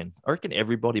 I reckon. I reckon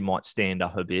everybody might stand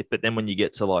up a bit, but then when you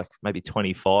get to like maybe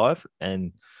 25,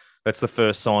 and that's the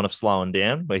first sign of slowing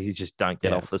down, where you just don't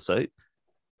get off the seat.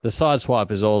 The side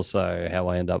swipe is also how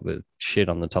I end up with shit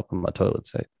on the top of my toilet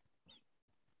seat.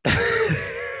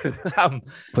 How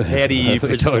do you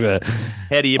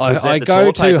present I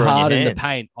go too hard in the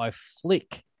paint. I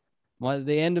flick.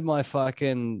 The end of my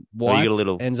fucking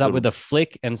wipe ends up with a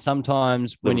flick, and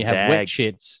sometimes when you have wet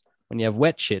shits,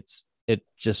 it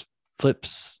just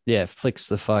flicks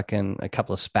the fucking a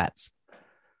couple of spats.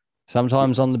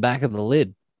 Sometimes on the back of the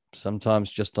lid,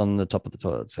 sometimes just on the top of the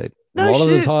toilet seat. A lot of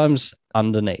the times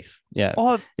underneath.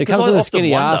 Yeah. It comes with a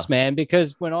skinny ass, man,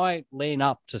 because when I lean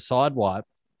up to side wipe,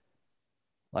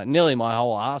 like nearly my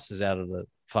whole ass is out of the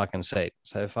fucking seat.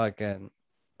 So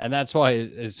and that's why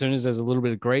as soon as there's a little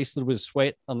bit of grease, a little bit of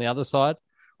sweat on the other side,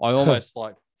 I almost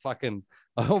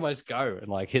I almost go and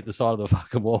like hit the side of the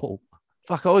fucking wall.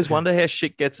 Fuck, I always wonder how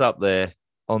shit gets up there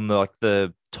on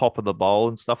the top of the bowl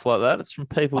and stuff like that. It's from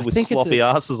people with sloppy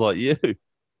asses like you.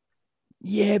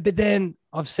 Yeah, but then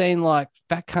I've seen like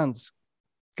fat cunts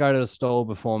go to the stall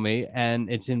before me, and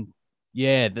it's in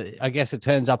I guess it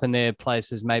turns up in their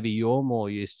places maybe you're more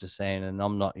used to seeing and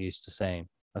I'm not used to seeing.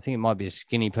 I think it might be a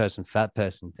skinny person, fat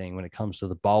person thing when it comes to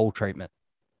the bowl treatment.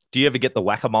 Do you ever get the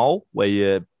whack-a-mole where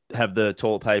you have the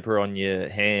toilet paper on your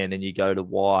hand and you go to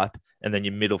wipe and then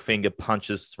your middle finger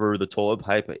punches through the toilet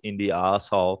paper into your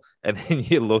asshole, and then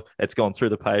you look, it's gone through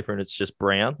the paper and it's just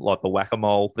brown, like the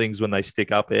whack-a-mole things when they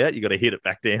stick up out, you got to hit it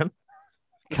back down?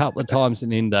 A couple of times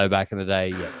in Indo back in the day,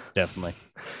 yeah, definitely.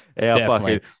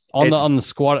 Definitely. On the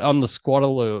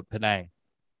squattaloo at Penang.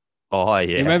 Oh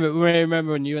yeah. You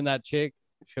remember when you and that chick,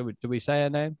 did we say her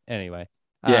name? Anyway.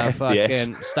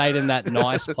 Stayed in that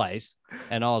nice place,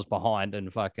 and I was behind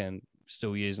and fucking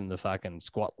still using the fucking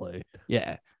squat loo.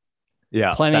 Yeah.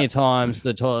 Yeah. Plenty of times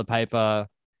the toilet paper,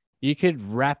 you could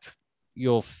wrap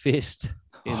your fist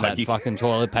in that fucking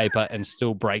toilet paper and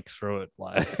still break through it.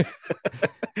 Like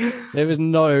there was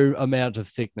no amount of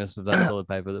thickness of that toilet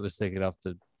paper that was thick enough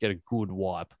to get a good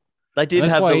wipe. They did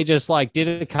That's why he just like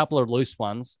did a couple of loose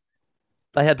ones.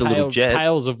 They had the little jet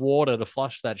pails of water to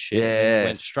flush that shit. Yeah,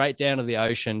 went straight down to the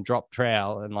ocean, dropped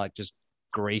trowel, and like just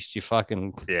greased your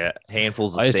fucking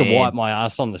handfuls of sand. I used to wipe my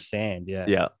ass on the sand.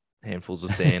 Yeah, handfuls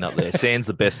of sand up there. Sand's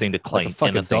the best thing to clean. Like a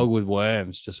fucking dog with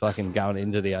worms, just fucking going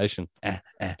into the ocean.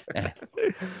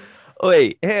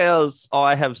 Oi,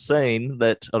 I have seen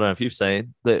that. I don't know if you've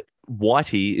seen that.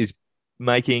 Whitey is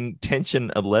making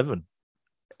Tension 11.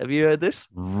 Have you heard this?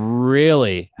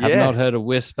 Really? Have not heard a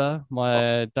whisper.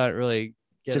 Don't really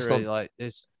get just really like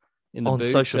this in the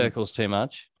boob circles too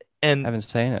much. And haven't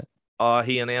seen it.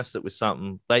 He announced it with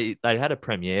something. They had a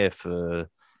premiere for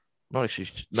not actually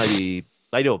maybe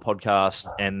they do a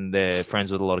podcast and they're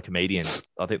friends with a lot of comedians.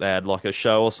 I think they had like a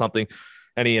show or something,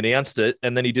 and he announced it,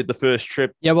 and then he did the first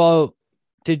trip. Yeah, well,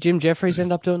 did Jim Jeffries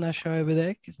end up doing that show over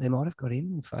there? Because they might have got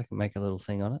him if I can make a little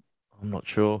thing on it. I'm not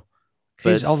sure.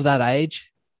 He's of that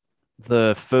age.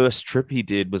 The first trip he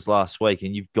did was last week,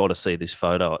 and you've got to see this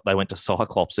photo. They went to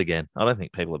Cyclops again. I don't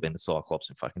think people have been to Cyclops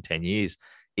in fucking 10 years.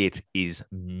 It is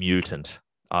mutant.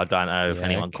 I don't know if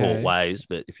anyone caught waves,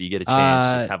 but if you get a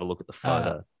chance, just have a look at the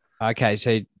photo. Okay,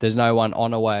 so there's no one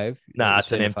on a wave. Nah,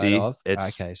 it's an empty.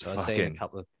 It's okay, so I've seen a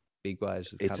couple of big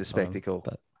waves. It's a spectacle.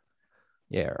 But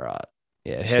yeah, right.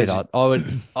 Yeah, shit.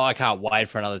 I can't wait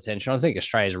for another tension. I think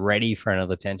Australia's ready for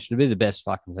another tension. It'd be the best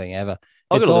fucking thing ever.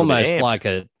 It's almost like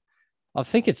I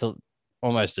think it's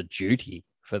almost a duty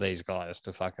for these guys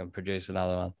to fucking produce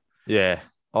another one. Yeah.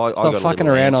 I got fucking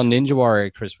around on Ninja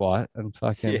Warrior, Chris White, and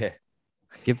fucking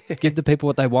give the people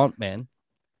what they want, man.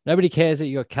 Nobody cares that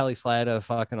you got Kelly Slater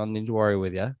fucking on Ninja Warrior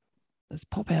with you. Let's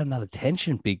pop out another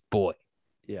tension, big boy.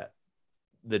 Yeah.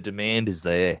 The demand is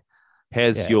there.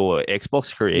 How's your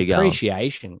Xbox career going?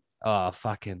 Appreciation. Oh,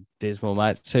 fucking dismal,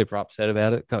 mate. Super upset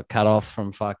about it. Got cut off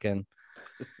from fucking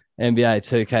NBA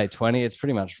 2K20. It's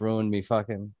pretty much ruined me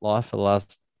fucking life for the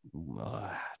last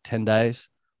 10 days.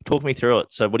 Talk me through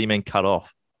it. So what do you mean cut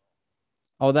off?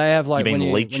 Oh, they have like when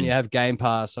you have Game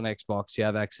Pass on Xbox, you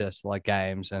have access to like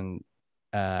games and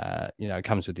it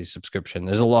comes with this subscription.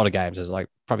 There's a lot of games. There's like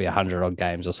probably 100 odd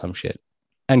games or some shit.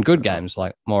 And good games,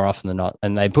 like more often than not.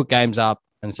 And they put games up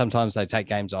and sometimes they take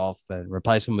games off and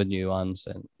replace them with new ones.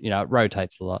 And, it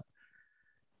rotates a lot.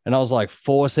 And I was like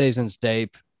 4 seasons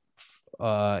deep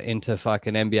into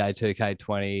fucking NBA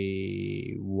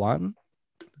 2K21.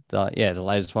 The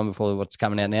latest one before what's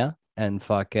coming out now. And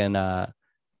fucking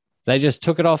they just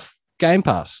took it off Game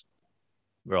Pass.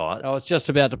 Right. I was just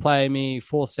about to play me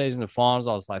 4th season of finals.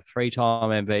 I was like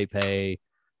 3-time MVP.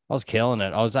 I was killing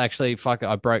it. I was actually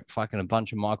I broke fucking a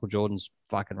bunch of Michael Jordan's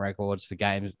fucking records for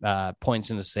games,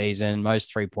 points in the season,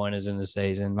 most 3-pointers in the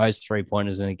season, most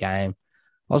 3-pointers in a game.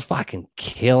 I was fucking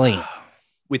killing it.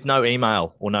 With no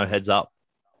email or no heads up?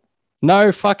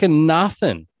 No fucking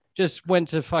nothing. Just went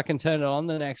to fucking turn it on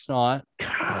the next night.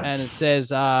 And it says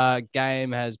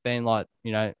game has been like,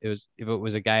 if it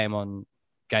was a game on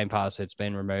Game Pass, it's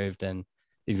been removed. And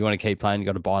if you want to keep playing, you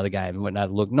got to buy the game. And went and had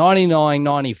a look.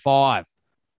 $99.95.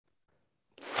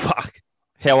 Fuck.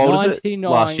 How old is it?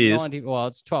 Last year's? Well,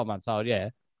 it's 12 months old, yeah.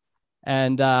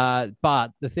 And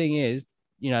but the thing is,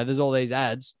 there's all these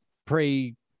ads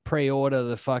pre-order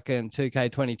the fucking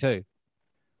 2K22.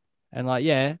 And like,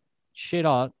 yeah, shit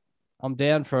hot. I'm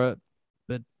down for it.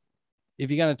 But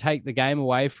if you're going to take the game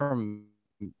away from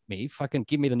me, fucking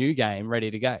give me the new game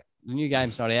ready to go. The new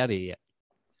game's not out here yet.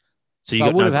 So I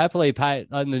would have happily paid.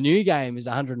 And the new game is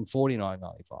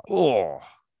 $149.95. Oh.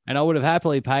 And I would have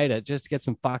happily paid it just to get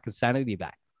some fucking sanity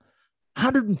back.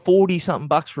 140 something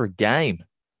bucks for a game.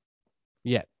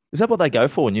 Yeah. Is that what they go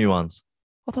for, new ones?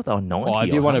 I thought they were 90.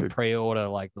 If you want to pre-order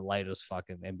like the latest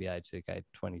fucking NBA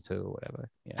 2K22 or whatever.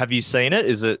 Yeah. Have you seen it?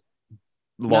 Is it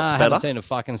lots better? I haven't seen a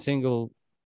fucking single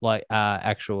like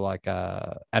actual like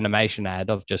animation ad.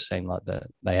 I've just seen like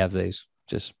they have these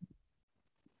just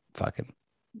fucking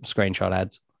screenshot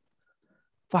ads.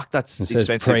 Fuck, that's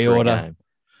expensive pre-order. For a game.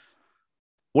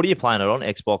 What are you playing it on?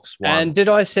 Xbox One? And did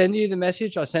I send you the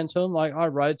message I sent to him? Like I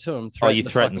wrote to him, you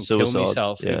threatened suicide. Kill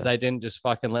myself if they didn't just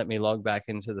fucking let me log back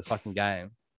into the fucking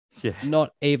game. Yeah.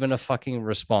 Not even a fucking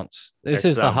response. This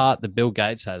is the heart that Bill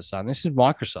Gates has, son. This is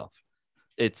Microsoft.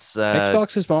 It's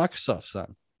Xbox is Microsoft,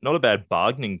 son. Not a bad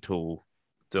bargaining tool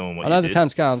doing what I know the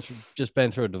cunt's going just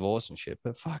been through a divorce and shit,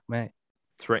 but fuck, mate.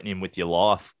 Threaten him with your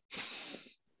life.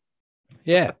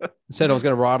 Yeah. Said I was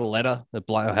going to write a letter that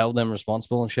held them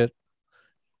responsible and shit.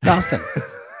 Nothing.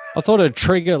 I thought it'd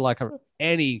trigger like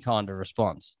any kind of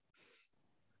response.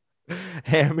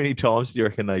 How many times do you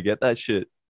reckon they get that shit?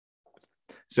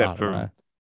 Except for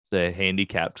they're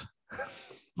handicapped.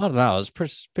 I don't know. It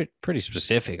was pretty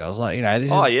specific. I was like,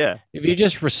 this if you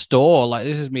just restore, like,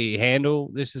 this is me handle.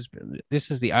 This is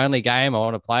the only game I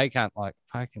want to play. Can't like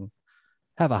fucking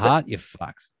have a heart, you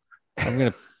fucks. I'm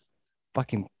gonna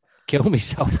fucking kill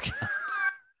myself.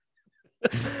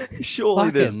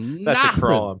 Surely that's a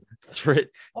crime.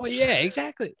 Oh yeah,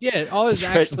 exactly. Yeah, I was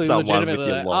actually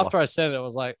legitimately after I said it, I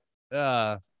was like,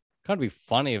 kind of be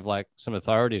funny if like some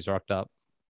authorities rocked up.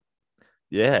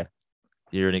 Yeah,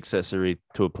 you're an accessory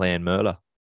to a planned murder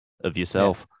of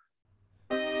yourself.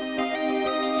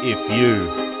 Yeah. If you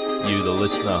the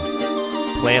listener,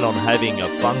 plan on having a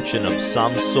function of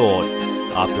some sort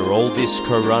after all this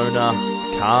corona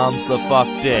calms the fuck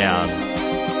down,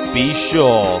 be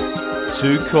sure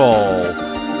to call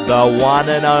the one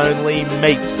and only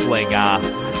meat slinger,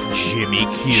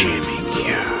 JIMIQ.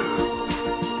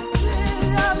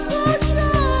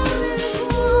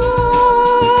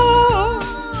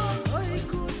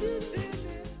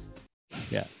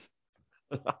 Yeah.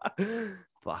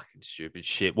 Fucking stupid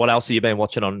shit. What else have you been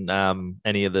watching on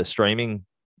any of the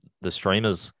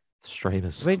streamers?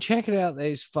 I've been checking out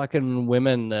these fucking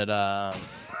women that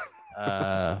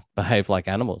behave like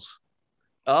animals.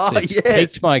 Oh, so it's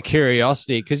piqued my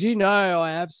curiosity because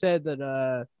I have said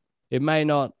that it may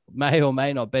or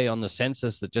may not be on the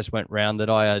census that just went round that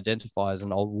I identify as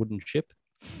an old wooden ship.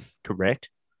 Correct.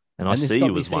 And I this see got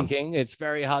you me as one. thinking it's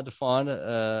very hard to find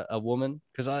a woman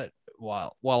because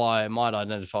while I might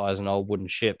identify as an old wooden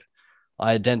ship,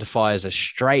 I identify as a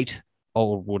straight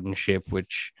old wooden ship,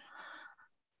 which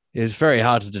is very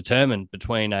hard to determine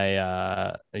between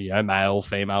a male,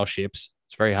 female ships.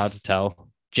 It's very hard to tell.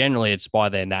 Generally, it's by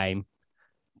their name,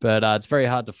 but it's very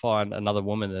hard to find another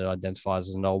woman that identifies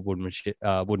as an old wooden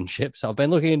ship. So I've been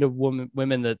looking into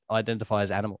women that identify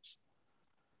as animals.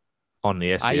 On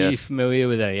the SBS. Are you familiar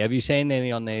with any? Have you seen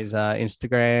any on these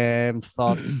Instagram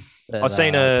thoughts? I've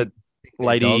seen a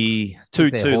lady, two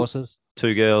horses,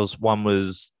 two girls. One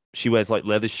was she wears like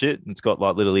leather shit and it's got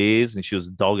like little ears, and she was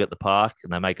a dog at the park,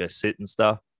 and they make her sit and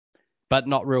stuff. But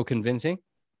not real convincing.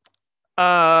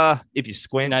 If you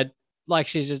squint, like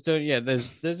she's just doing. Yeah,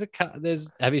 there's.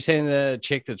 Have you seen the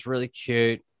chick that's really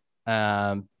cute?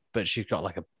 But she's got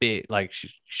like a big, like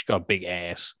she's got a big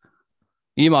ass.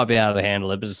 You might be able to handle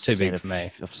it, but it's too big for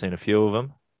me. I've seen a few of them.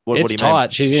 It's what do you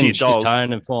tight. Mean? She's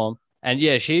tone and form. And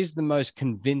yeah, she's the most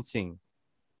convincing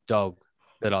dog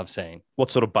that I've seen.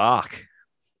 What sort of bark?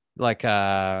 Like,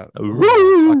 I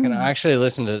can actually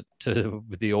listen to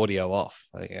with the audio off.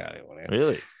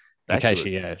 Really? In case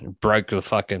she broke the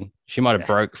fucking, she might have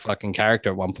broke fucking character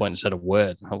at one point instead of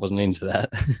word. I wasn't into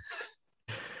that.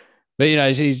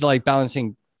 But, she's like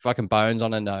balancing fucking bones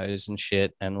on her nose and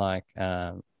shit. And like,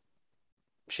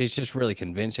 she's just really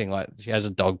convincing. Like she has a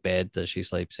dog bed that she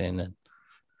sleeps in. And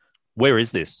where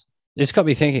is this? This got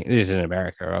me thinking. This is in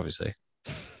America, obviously.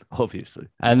 Obviously.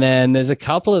 And then there's a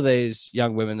couple of these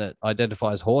young women that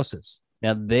identify as horses.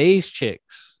 Now these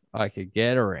chicks I could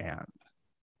get around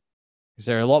because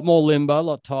they're a lot more limber, a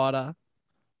lot tighter,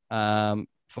 and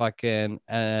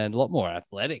a lot more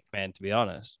athletic, man. To be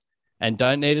honest, and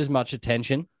don't need as much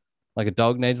attention. Like a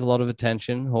dog needs a lot of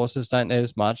attention. Horses don't need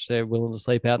as much. They're willing to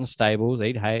sleep out in stables,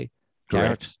 eat hay,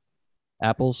 carrots,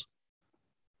 apples.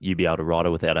 You'd be able to ride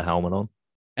her without a helmet on.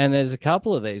 And there's a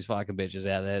couple of these fucking bitches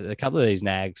out there. A couple of these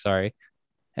nags,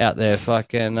 out there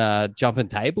fucking jumping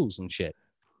tables and shit.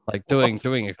 Like doing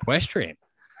equestrian.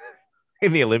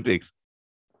 In the Olympics.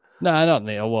 No, not in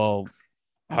the, well,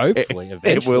 hopefully,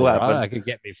 eventually. It will happen. Right? I could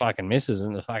get me fucking misses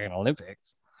in the fucking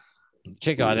Olympics.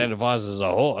 Chick identifies as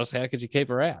a horse. How could you keep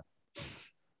her out?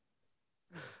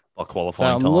 By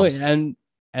qualifying times. And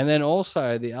then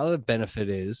also the other benefit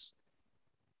is,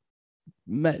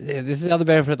 this is the other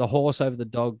benefit of the horse over the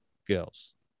dog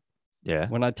girls. Yeah.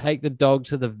 When I take the dog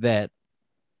to the vet,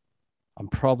 I'm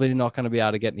probably not going to be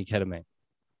able to get any ketamine.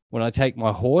 When I take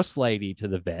my horse lady to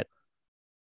the vet,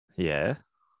 yeah,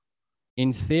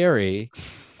 in theory,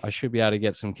 I should be able to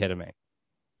get some ketamine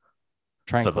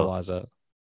tranquilizer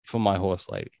for my horse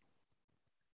lady.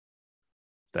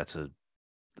 That's a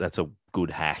good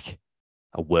hack,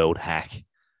 a world hack.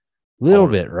 Little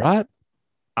bit, right?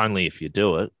 Only if you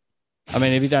do it. I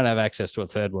mean, if you don't have access to a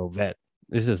third world vet,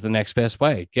 this is the next best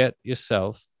way. Get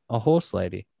yourself a horse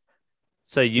lady.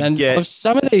 So you get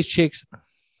some of these chicks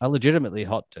are legitimately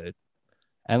hot, dude.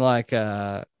 And like,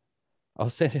 I'll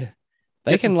say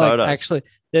they can like photos. Actually.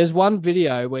 There's one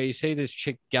video where you see this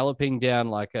chick galloping down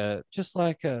like a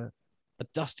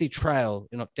dusty trail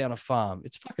down a farm.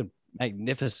 It's fucking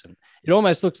magnificent. It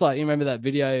almost looks like, you remember that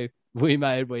video we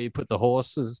made where you put the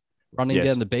horses running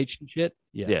down the beach and shit?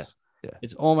 Yes. Yeah.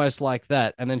 It's almost like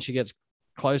that. And then she gets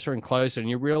closer and closer and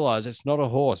you realize it's not a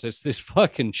horse. It's this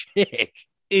fucking chick.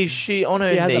 Is she on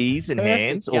her knees and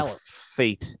hands or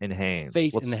feet and hands?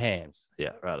 Feet and hands.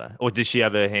 Yeah, right. Or does she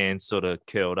have her hands sort of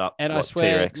curled up? And I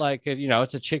swear, T-Rex? Like,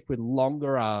 it's a chick with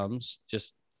longer arms,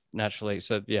 just naturally.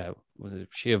 So, yeah,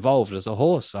 she evolved as a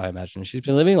horse, I imagine. She's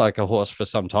been living like a horse for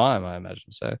some time, I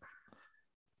imagine. So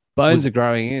bones are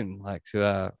growing in, like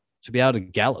to be able to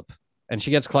gallop. And she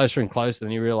gets closer and closer,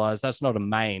 and you realize that's not a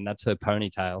mane, that's her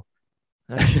ponytail.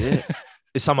 Oh, shit.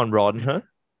 Is someone riding her?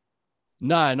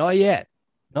 No, not yet.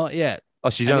 Not yet. Oh,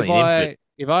 she's only an infant.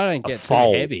 If I don't get too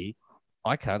heavy,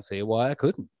 I can't see why I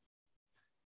couldn't.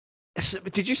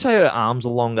 Did you say her arms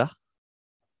are longer?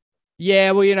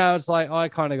 Yeah, well, it's like I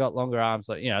kind of got longer arms.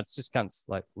 Like, it's just cunts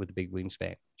like with a big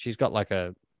wingspan. She's got like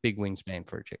a big wingspan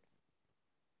for a chick.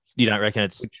 You don't reckon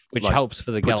it's which like, helps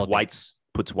for the galloping.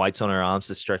 Puts weights on her arms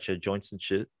to stretch her joints and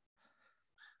shit?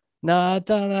 No, I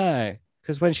don't know.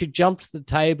 Because when she jumped the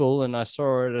table and I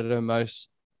saw it at her most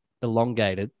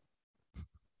elongated,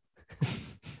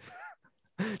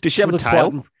 Does she have a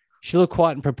tail? She looked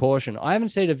quite in proportion. I haven't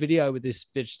seen a video with this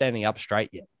bitch standing up straight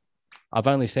yet. I've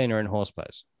only seen her in horse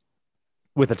pose.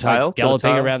 With a tail? Like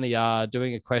galloping around the yard,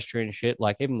 doing equestrian shit,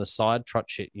 like even the side trot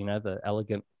shit, the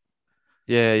elegant.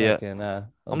 Yeah.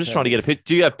 I'm just trying to get a picture.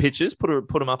 Do you have pictures? Put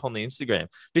them up on the Instagram.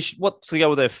 What's the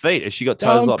go with her feet? Has she got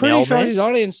toes like my old man? I'm pretty sure she's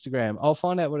on Instagram. I'll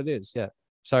find out what it is. Yeah.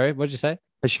 Sorry, what'd you say?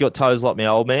 Has she got toes like my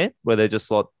old man, where they're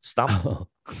just like stumped? Oh,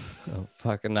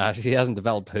 fucking no. She hasn't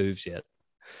developed hooves yet.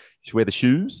 She wear the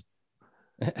shoes?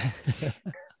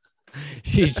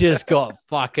 She's just got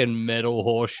fucking metal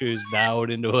horseshoes nailed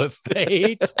into her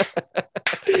feet.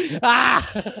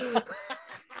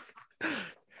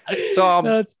 So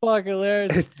that's fucking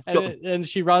hilarious. And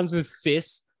she runs with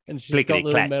fists, and she's got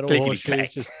little metal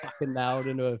horseshoes just fucking nailed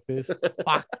into her fist.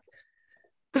 Fuck.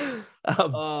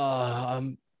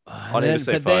 I need to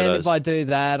see photos. Then if I do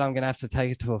that, I'm gonna have to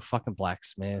take it to a fucking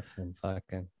blacksmith and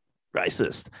fucking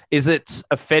racist. Is it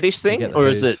a fetish thing, or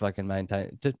is it fucking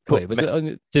maintain?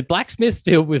 Did blacksmiths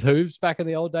deal with hooves back in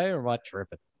the old day, or am I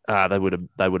tripping? They would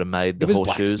have made the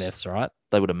horseshoes. Blacksmiths, right?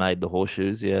 They would have made the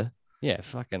horseshoes, yeah. Yeah,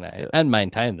 fucking and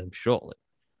maintained them shortly.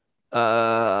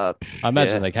 I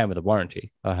imagine they came with a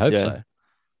warranty. I hope so.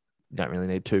 You don't really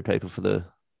need two people for the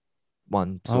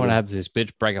one. I want to have this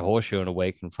bitch break a horseshoe in a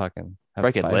week and fucking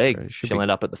break a leg. She'll end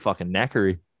up at the fucking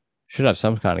knackery. Should have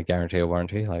some kind of guarantee or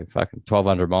warranty, like fucking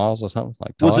 1,200 miles or something.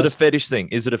 Like was it a fetish thing?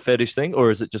 Is it a fetish thing,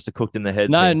 or is it just a cooked in the head?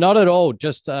 No, thing? Not at all.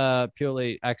 Just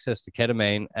purely access to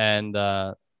ketamine.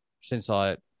 And since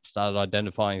I started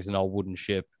identifying as an old wooden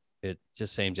ship, it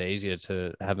just seems easier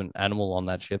to have an animal on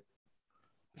that ship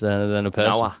than a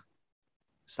person. Noah.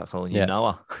 Start calling you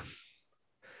Noah.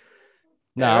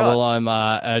 No, right. Well, I'm.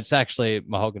 It's actually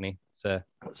mahogany.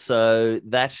 So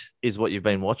that is what you've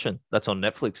been watching. That's on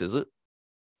Netflix, is it?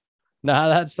 No,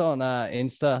 that's on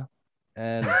Insta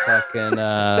and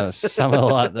fucking some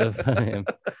of like the.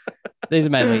 These are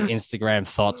mainly Instagram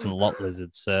thoughts and lot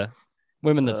lizards, sir.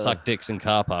 Women that suck dicks in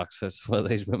car parks. That's what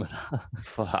these women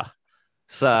are.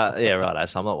 So yeah, right.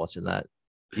 So I'm not watching that.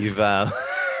 You've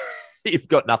you've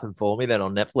got nothing for me then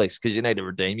on Netflix because you need to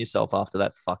redeem yourself after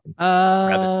that fucking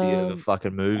travesty of a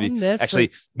fucking movie.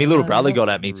 Actually, my little brother got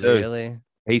at me too. Really?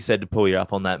 He said to pull you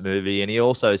up on that movie, and he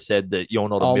also said that you're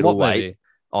not a middleweight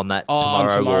on that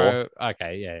Tomorrow War.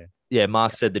 Okay, yeah. Yeah,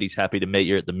 Mark said that he's happy to meet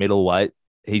you at the middleweight.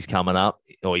 He's coming up,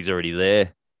 or he's already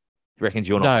there. He reckons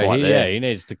you're not quite there. Yeah, he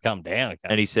needs to come down. Okay.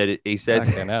 And he said, I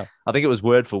think it was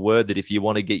word for word that if you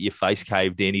want to get your face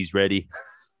caved in, he's ready.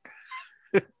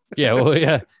 Yeah, well,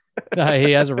 yeah. No,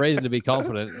 he has a reason to be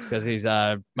confident. It's because he's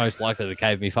most likely to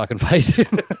cave me fucking face in.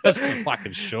 That's for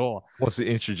fucking sure. Wants to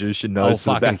introduce your nose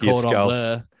to the back of your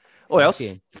skull.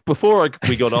 Before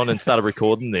we got on and started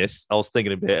recording this, I was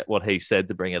thinking about what he said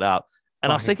to bring it up.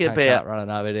 And I was thinking about running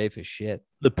OVD for shit.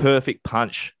 The perfect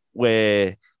punch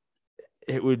where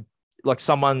it would, like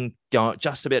someone going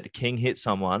just about to king hit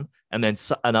someone and then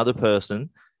another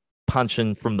person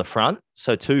punching from the front.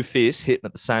 So two fists hitting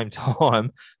at the same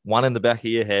time, one in the back of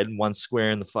your head and one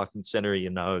square in the fucking center of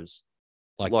your nose.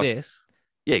 Like this?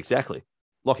 Yeah, exactly.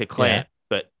 Like a clamp,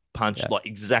 but punch like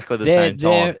exactly the same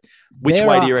time. Which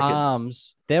way do you reckon?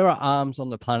 There are arms on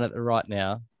the planet right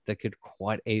now that could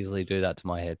quite easily do that to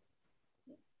my head.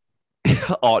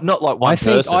 Oh, not like one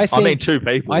person. I mean two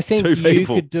people. I think you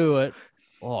could do it.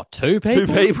 Oh, two people?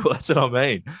 Two people, that's what I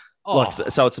mean. Oh. Like,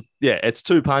 so it's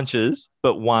two punches,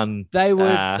 but one. They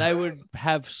would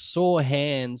have sore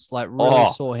hands, like really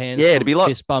sore hands. Yeah, it'd be like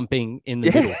fist bumping in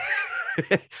the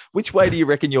middle. Which way do you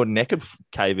reckon your neck would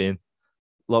cave in?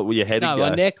 Like with your head? No,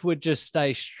 my neck would just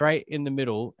stay straight in the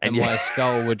middle, and my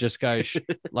skull would just go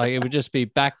like it would just be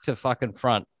back to fucking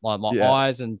front, like my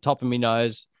eyes and top of my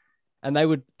nose, and they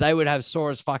would have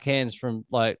sore as fuck hands from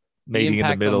like meeting the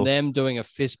impact in the middle. On them doing a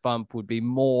fist bump would be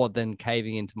more than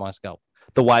caving into my skull.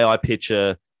 The way I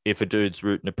picture if a dude's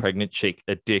rooting a pregnant chick,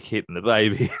 a dick hitting the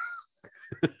baby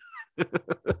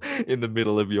in the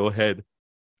middle of your head.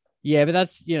 Yeah, but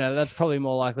that's probably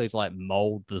more likely to like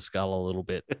mold the skull a little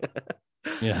bit.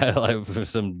 Like for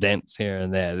some dents here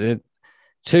and there. They're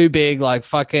too big, like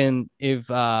fucking if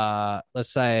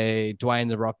let's say Dwayne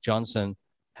the Rock Johnson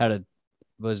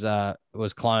was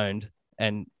cloned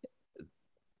and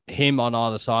him on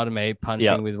either side of me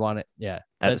punching with one at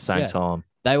the same time.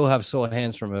 They will have sore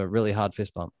hands from a really hard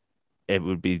fist bump. It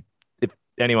would be, if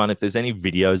there's any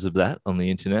videos of that on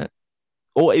the internet,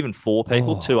 or even four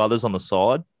people, two others on the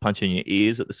side, punching your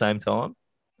ears at the same time.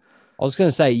 I was going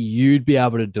to say you'd be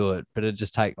able to do it, but it'd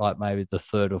just take like maybe the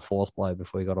third or fourth blow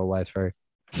before you got all the way through.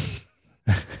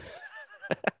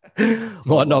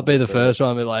 Might not be the first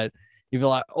one, but like, you'd be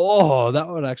like, oh, that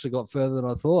one actually got further than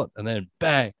I thought. And then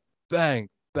bang, bang,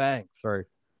 bang through.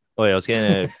 Oh yeah, I was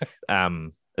going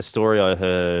to a story I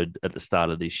heard at the start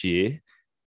of this year.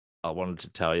 I wanted to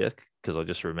tell you because I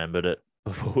just remembered it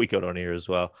before we got on here as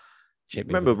well.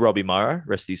 Remember Robbie Morrow,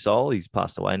 rest his soul? He's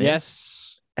passed away now.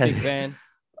 Yes, big fan.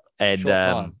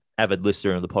 And avid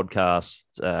listener of the podcast,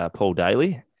 Paul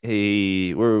Daly.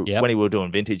 When we were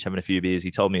doing vintage, having a few beers,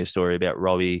 he told me a story about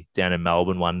Robbie down in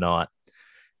Melbourne one night.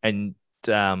 And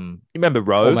you remember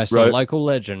Rove? Almost a local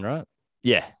legend, right?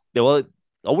 Yeah. Well,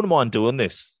 I wouldn't mind doing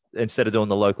this instead of doing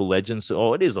the local legends.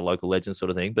 Oh, it is a local legend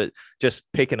sort of thing, but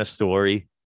just picking a story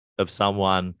of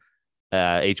someone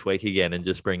each week again and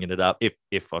just bringing it up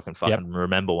if I can fucking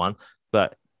remember one.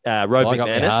 But Rove McManus. I got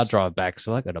my hard drive back,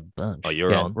 so I got a bunch. Oh,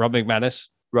 you're on. Rob McManus.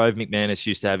 Rove McManus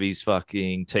used to have his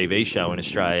fucking TV show in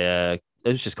Australia. It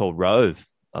was just called Rove,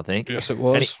 I think. Yes, it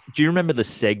was. Do you remember the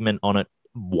segment on it?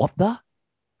 What the?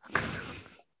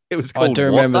 It was called I do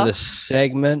remember the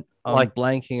segment. I'm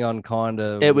blanking on kind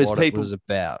of it was what it was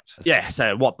about. Yeah,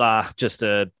 so what the? Just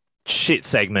a shit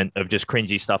segment of just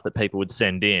cringy stuff that people would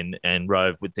send in, and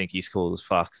Rove would think he's cool as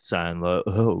fuck, saying,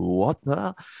 oh, what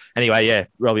the? Anyway, yeah,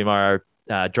 Robbie Morrow,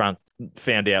 drunk,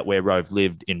 found out where Rove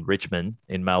lived in Richmond,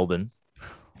 in Melbourne,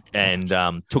 and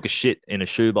took a shit in a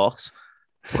shoebox,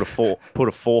 put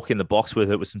a fork in the box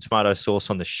with it with some tomato sauce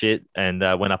on the shit, and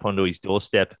went up onto his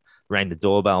doorstep, rang the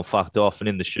doorbell and fucked off. And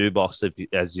in the shoebox,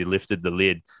 as you lifted the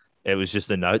lid, it was just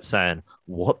a note saying,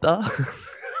 what the?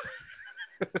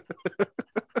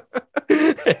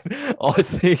 I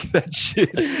think that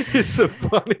shit is the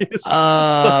funniest.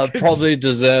 Probably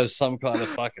deserves some kind of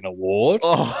fucking award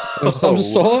of some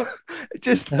sort.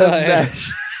 Just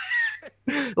imagine.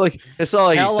 Like, it's not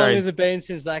like how long has it been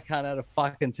since that cunt had a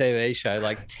fucking TV show?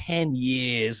 Like 10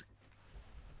 years.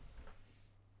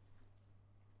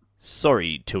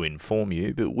 Sorry to inform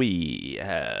you, but we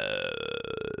have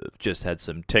just had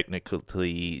some technical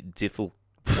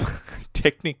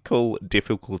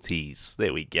difficulties.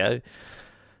 There we go.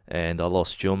 And I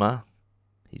lost Juma.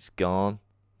 He's gone.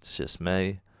 It's just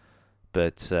me.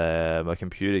 But my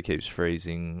computer keeps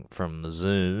freezing from the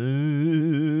Zoom.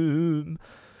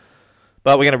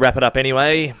 But we're going to wrap it up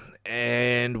anyway.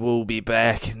 And we'll be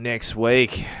back next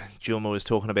week. Juma was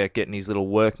talking about getting his little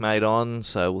workmate on,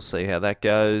 so we'll see how that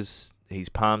goes. He's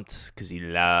pumped because he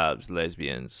loves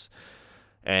lesbians.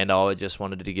 And I just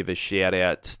wanted to give a shout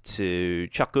out to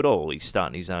Chuck Goodall. He's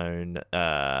starting his own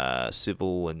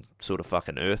civil and sort of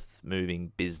fucking earth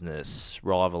moving business,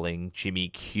 rivaling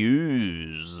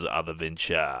JIMIQ's other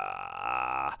venture.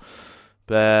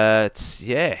 But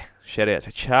yeah, shout out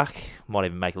to Chuck. Might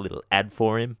even make a little ad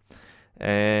for him.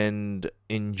 And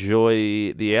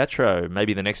enjoy the outro.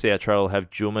 Maybe the next outro will have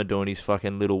Juma doing his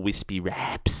fucking little wispy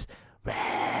raps.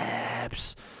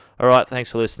 All right,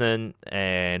 thanks for listening,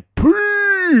 and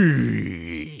peace.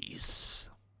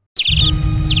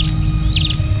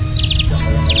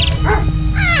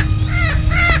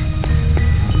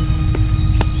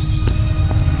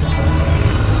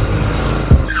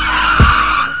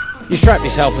 You strap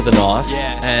yourself with a knife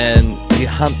and you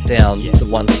hunt down the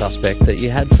one suspect that you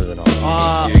had for the night.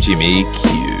 JIMIQ.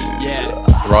 Yeah.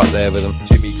 Right there with them.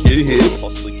 JIMIQ here.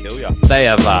 Possibly kill you. They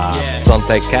have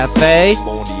Zonte Cafe.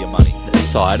 Launder your money. The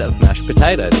side of mashed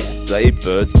potatoes. They eat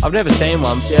birds. I've never seen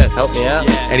one, so help me out.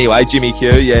 Yeah. Anyway,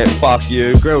 JIMIQ, fuck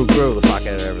you. Grill the fuck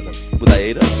out of everything. Would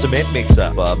they eat it? Cement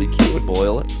mixer. Barbecue. Would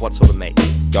boil it. What sort of meat?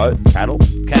 Goat. Cattle.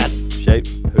 Cats. Sheep.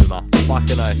 Puma.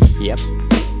 Fucking oath. Yep.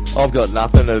 I've got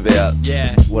nothing about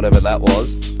whatever that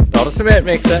was. Not a cement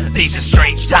mixer. These are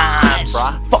strange times,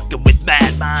 fucking with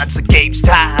mad minds. The game's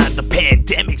tied, the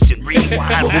pandemic's in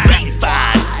rewind. We'll be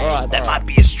fine. That might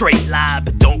be a straight line,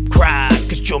 but don't cry,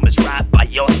 cause Juma's right by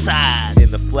your side.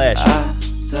 In the flesh. I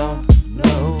don't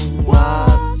know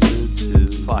what to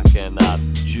do. Fucking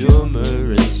Juma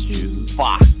and Stu.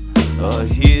 Fuck. Are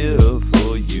here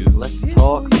for you. Let's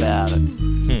talk about it.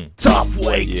 Tough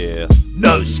week, Yeah.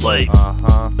 no sleep.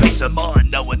 Peace of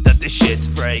mind knowing that this shit's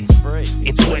free.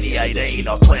 In 2018,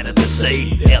 I planted the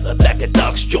seed out the back of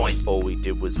Doug's joint. All we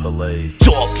did was believe.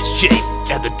 Talk is cheap,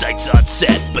 and the dates aren't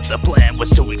set, but the plan was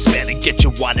to expand and get you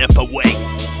one per week.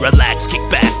 Relax, kick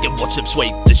back, and watch them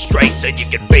sweep the streets, and you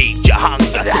can feed your hunger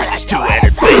through this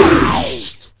two-headed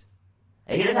beast.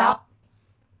 Eat it up.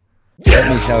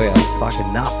 Let me tell you,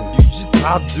 fucking nothing. You just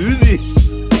can't do this.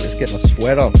 Just getting a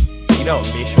sweat on. You know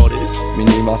what mesh hot is? My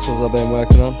new muscles I've been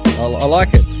working on. I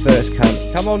like it. First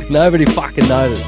cunt. Come on. Nobody fucking noticed.